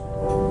is.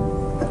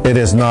 It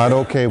is not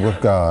okay with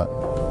God.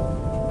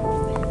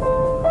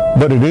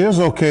 But it is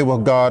okay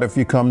with God if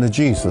you come to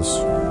Jesus,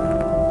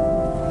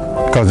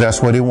 because that's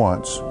what He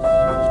wants.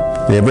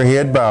 Every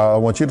head bowed, I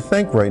want you to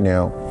think right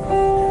now.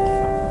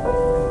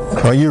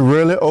 Are you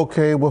really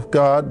okay with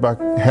God by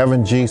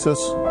having Jesus?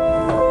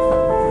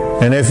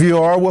 And if you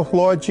are with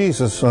Lord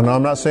Jesus, and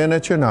I'm not saying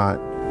that you're not,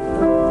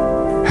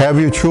 have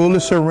you truly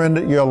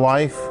surrendered your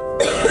life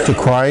to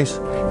Christ?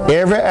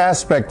 Every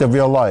aspect of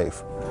your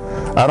life.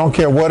 I don't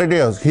care what it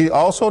is. He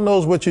also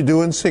knows what you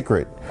do in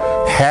secret.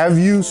 Have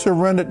you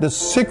surrendered the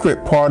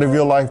secret part of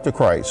your life to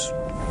Christ?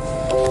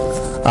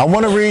 I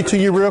want to read to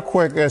you real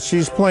quick as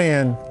she's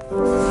playing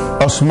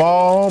a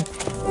small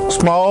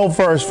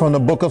verse from the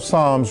book of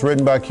Psalms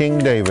written by King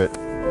David.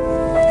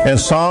 In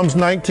Psalms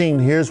 19,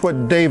 here's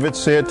what David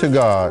said to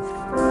God.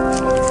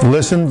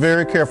 Listen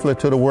very carefully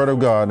to the word of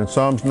God in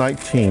Psalms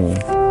 19.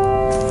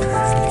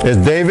 As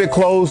David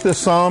closed the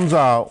Psalms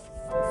out,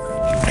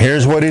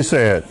 here's what he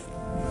said.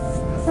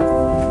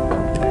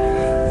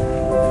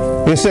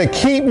 He said,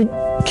 keep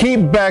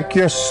back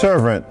your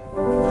servant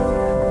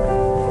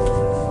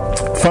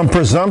from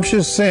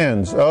presumptuous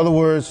sins. In other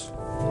words,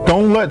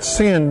 don't let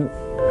sin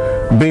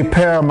be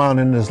paramount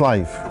in his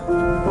life.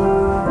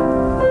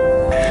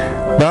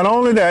 Not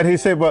only that, he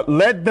said, but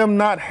let them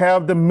not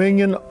have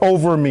dominion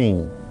over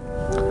me.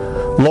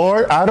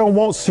 Lord, I don't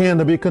want sin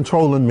to be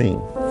controlling me.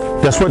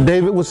 That's what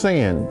David was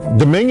saying.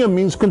 Dominion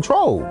means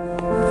control.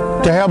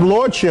 To have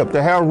lordship,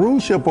 to have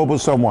ruleship over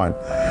someone.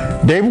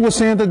 David was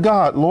saying to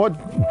God, Lord,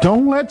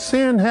 don't let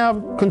sin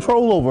have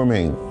control over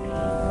me.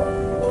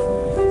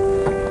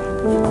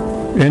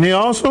 And he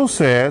also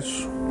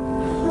says,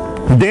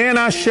 then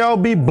I shall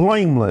be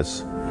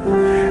blameless,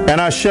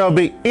 and I shall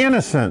be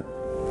innocent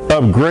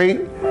of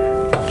great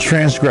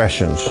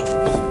transgressions.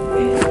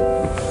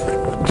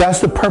 That's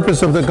the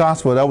purpose of the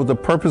gospel. That was the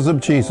purpose of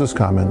Jesus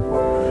coming,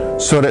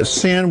 so that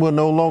sin will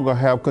no longer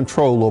have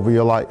control over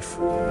your life.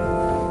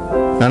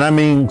 And I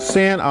mean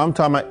sin, I'm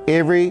talking about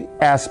every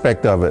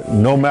aspect of it,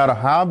 no matter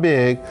how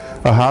big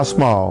or how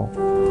small.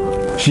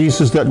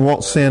 Jesus doesn't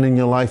want sin in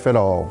your life at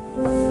all.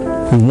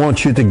 He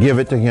wants you to give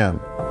it to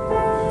Him.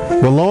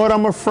 But Lord,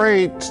 I'm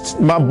afraid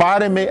my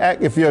body may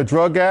act, if you're a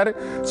drug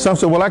addict, some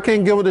say, well, I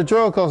can't give it the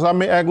drug because I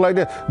may act like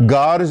that.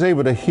 God is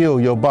able to heal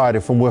your body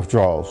from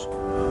withdrawals.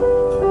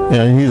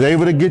 And He's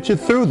able to get you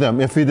through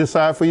them if He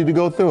decides for you to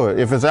go through it.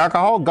 If it's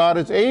alcohol, God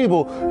is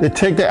able to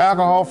take the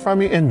alcohol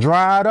from you and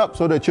dry it up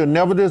so that you'll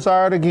never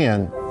desire it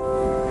again.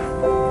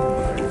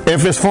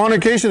 If it's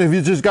fornication, if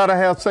you just got to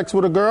have sex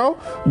with a girl,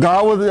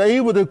 God was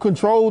able to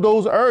control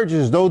those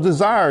urges, those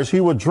desires. He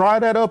would dry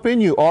that up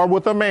in you, or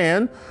with a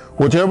man,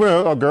 whichever,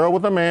 a girl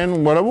with a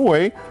man, whatever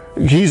way.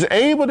 He's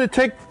able to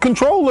take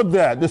control of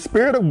that. The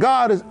Spirit of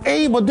God is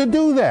able to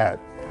do that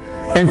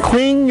and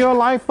clean your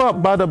life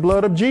up by the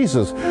blood of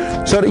Jesus,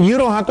 so that you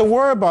don't have to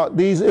worry about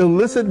these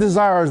illicit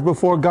desires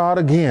before God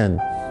again.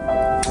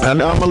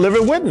 And I'm a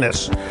living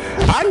witness.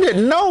 I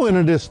didn't know any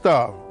of this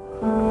stuff.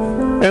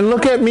 And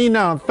look at me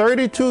now,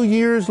 32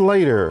 years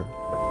later,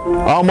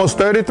 almost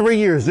 33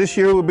 years. This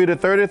year will be the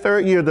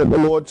 33rd year that the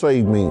Lord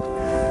saved me.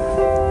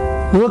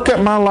 Look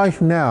at my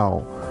life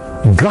now.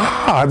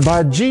 God,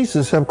 by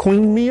Jesus, have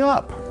cleaned me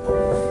up.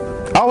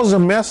 I was a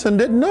mess and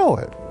didn't know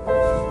it.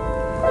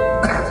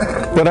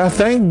 But I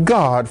thank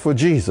God for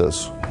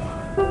Jesus.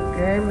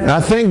 Amen. I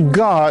thank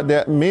God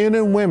that men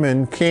and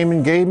women came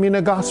and gave me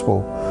the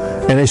gospel.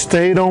 And they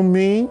stayed on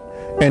me.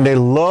 And they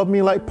loved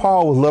me like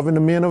Paul was loving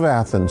the men of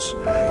Athens.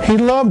 He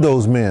loved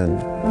those men.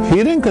 He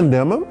didn't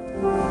condemn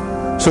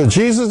them. So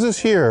Jesus is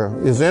here.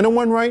 Is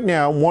anyone right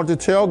now want to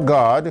tell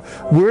God,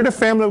 we're the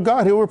family of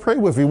God, He will pray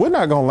with you. We're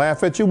not going to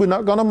laugh at you. We're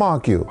not going to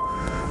mock you.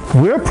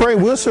 We'll pray.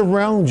 We'll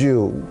surround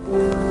you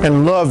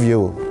and love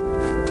you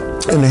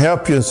and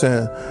help you,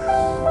 saying,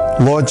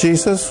 Lord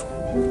Jesus,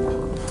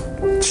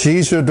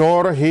 she's your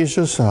daughter. He's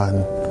your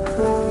son.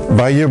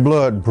 By your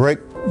blood, break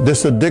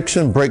this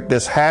addiction, break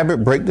this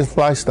habit, break this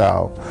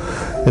lifestyle.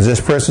 As this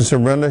person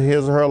surrender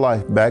his or her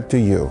life back to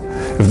you.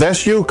 If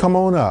that's you, come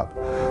on up.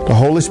 The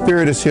Holy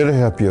Spirit is here to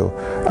help you.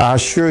 I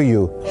assure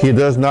you, He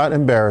does not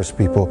embarrass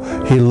people.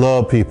 He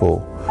loves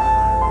people.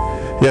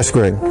 Yes,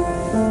 Greg.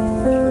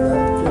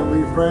 Can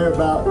we pray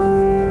about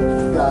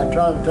God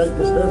trying to take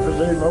this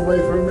emphysema away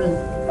from me?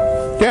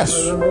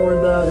 Yes. I'm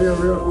going down here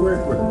real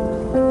quickly.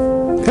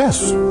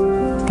 Yes.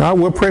 Now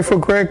we'll pray for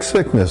Greg's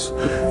sickness.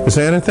 Is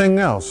there anything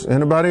else?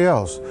 Anybody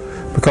else?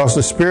 Because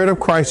the Spirit of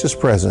Christ is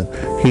present.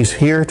 He's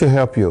here to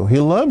help you. He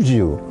loves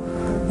you.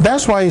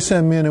 That's why He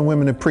sent men and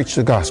women to preach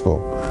the gospel.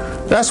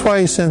 That's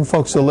why He sent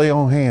folks to lay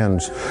on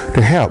hands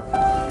to help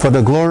for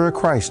the glory of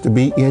Christ to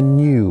be in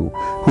you,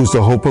 who's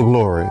the hope of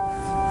glory.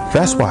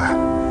 That's why.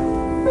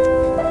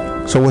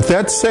 So with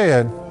that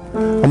said,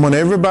 I want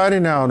everybody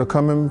now to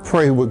come and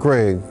pray with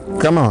Greg.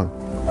 Come on.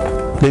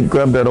 They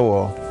grab that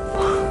oil.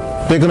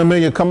 Deacon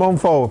Amelia, come on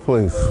forward,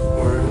 please.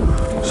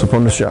 It's up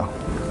on the shelf.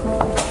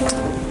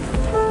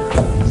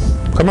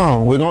 Come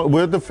on,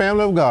 we're the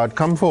family of God.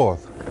 Come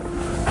forth.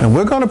 And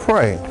we're going to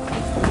pray.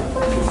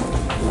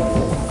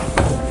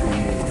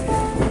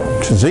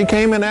 Since he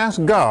came and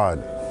asked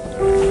God.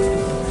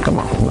 Come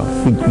on, no,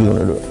 you're going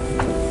to do it.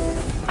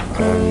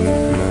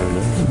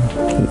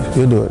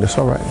 You'll do it. That's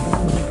all right.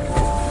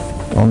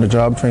 On the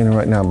job training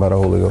right now by the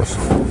Holy Ghost.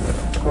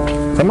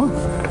 Come on.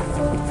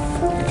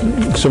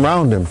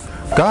 Surround him.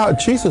 God,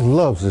 Jesus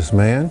loves this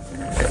man.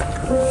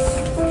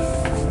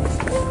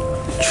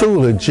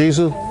 Truly,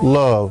 Jesus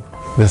loved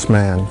this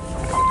man.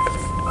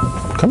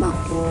 Come on.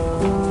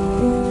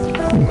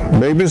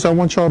 Babies, I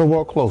want y'all to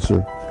walk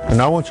closer.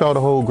 And I want y'all to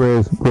hold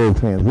Greg's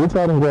hands. We'll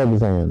try to grab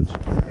his hands.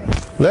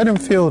 Let him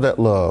feel that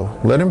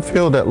love. Let him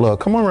feel that love.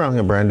 Come on around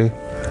here, Brandy.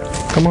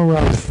 Come on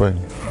around this way.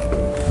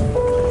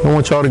 I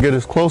want y'all to get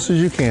as close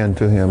as you can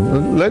to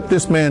him. Let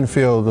this man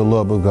feel the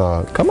love of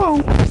God. Come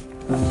on.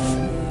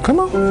 Come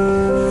on.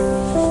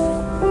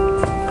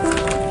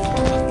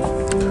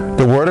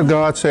 The Word of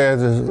God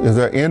says, is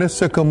there any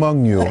sick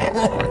among you?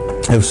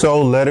 If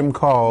so, let him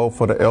call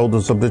for the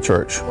elders of the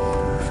church.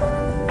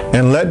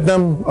 And let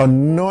them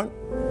anoint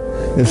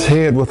his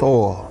head with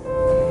oil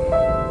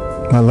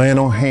by laying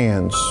on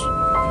hands.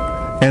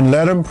 And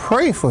let him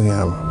pray for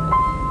him.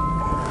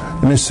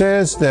 And it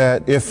says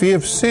that if he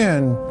have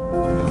sinned,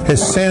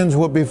 his sins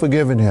will be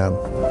forgiven him.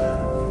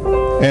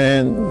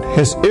 And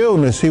his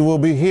illness he will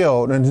be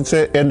healed. And it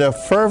said, and the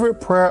fervent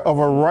prayer of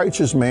a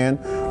righteous man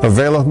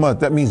availeth much.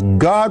 That means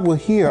God will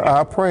hear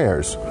our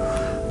prayers.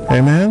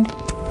 Amen?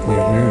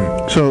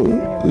 Mm-hmm. So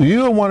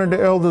you're one of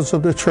the elders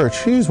of the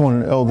church. He's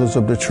one of the elders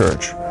of the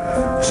church.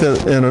 It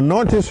says, and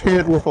anoint his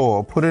head with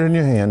oil. Put it in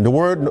your hand. The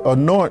word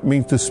anoint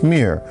means to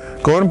smear.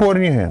 Go ahead and put it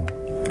in your hand.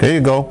 There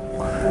you go.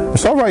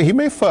 It's all right. He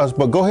may fuss,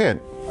 but go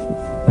ahead.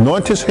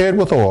 Anoint his head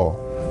with oil.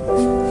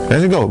 There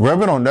you go.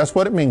 Rub it on. That's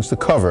what it means to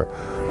cover.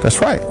 That's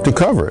right, to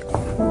cover it.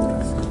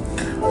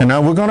 And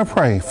now we're going to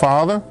pray.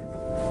 Father,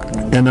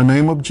 in the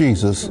name of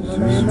Jesus,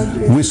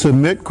 we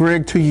submit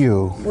Greg to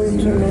you.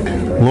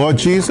 Lord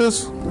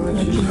Jesus,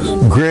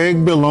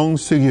 Greg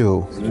belongs to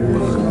you.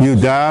 You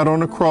died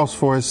on the cross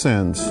for his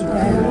sins.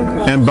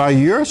 And by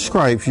your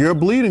stripes, your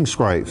bleeding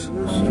stripes,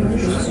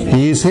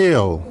 he's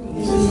healed.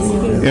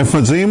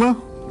 Emphysema,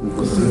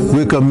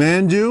 we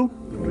command you,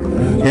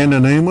 in the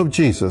name of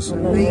Jesus,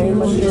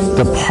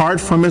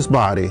 depart from his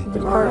body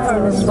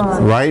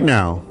right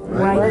now.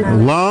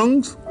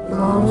 Lungs,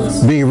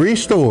 be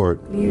restored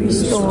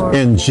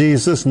in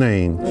Jesus'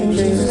 name.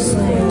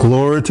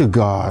 Glory to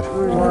God.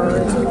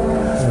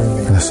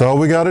 That's all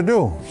we got to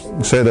do.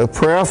 Say the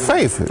prayer of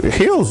faith. It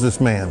heals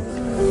this man.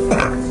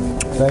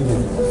 Thank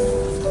you.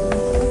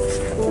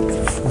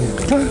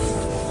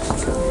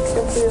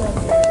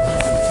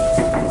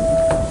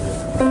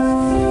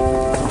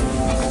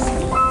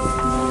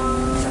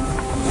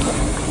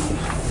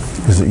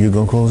 Is it you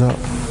gonna close out?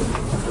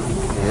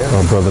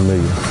 Or Brother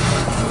Million?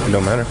 It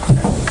don't matter.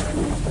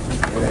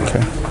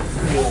 Okay.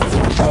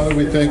 Father,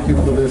 we thank you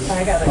for this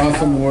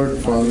awesome word,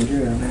 Father.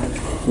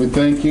 We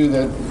thank you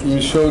that you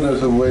showed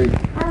us a way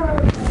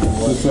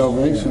to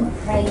salvation.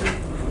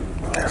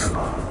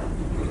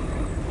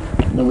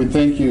 And we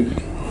thank you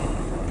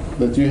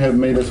that you have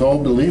made us all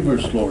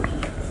believers, Lord.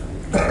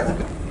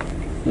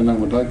 And I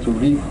would like to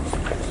read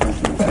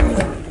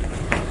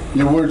something.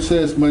 Your word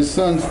says, my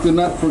sons, do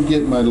not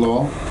forget my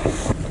law,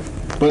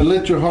 but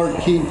let your heart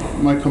keep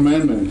my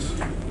commandments.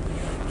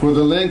 For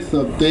the length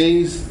of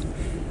days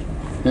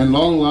and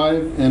long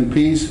life and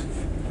peace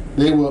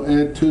they will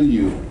add to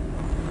you.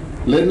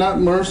 Let not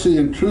mercy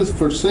and truth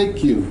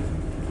forsake you.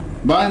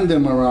 Bind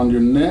them around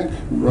your neck,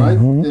 write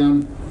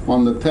them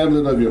on the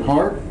tablet of your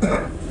heart,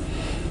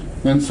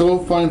 and so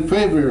find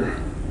favor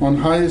on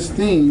high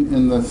esteem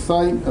in the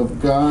sight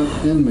of God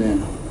and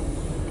man.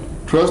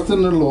 Trust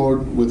in the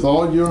Lord with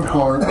all your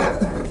heart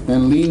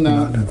and lean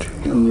not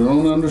on your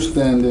own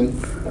understanding.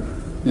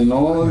 In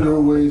all your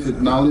ways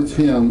acknowledge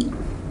him,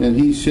 and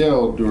he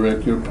shall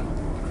direct your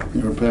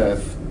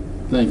path.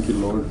 Thank you,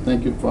 Lord.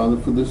 Thank you, Father,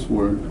 for this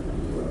word.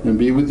 And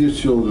be with your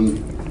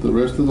children the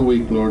rest of the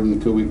week, Lord,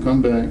 until we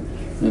come back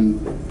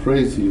and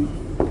praise you.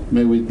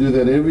 May we do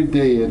that every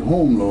day at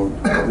home, Lord,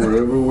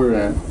 wherever we're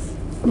at,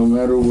 no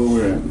matter where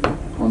we're at,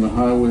 on the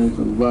highways,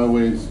 on the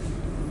byways,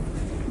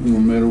 no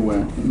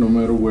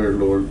matter where,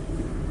 Lord.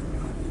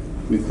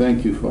 We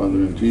thank you, Father,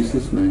 in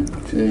Jesus' name.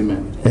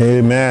 Amen.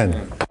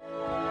 Amen.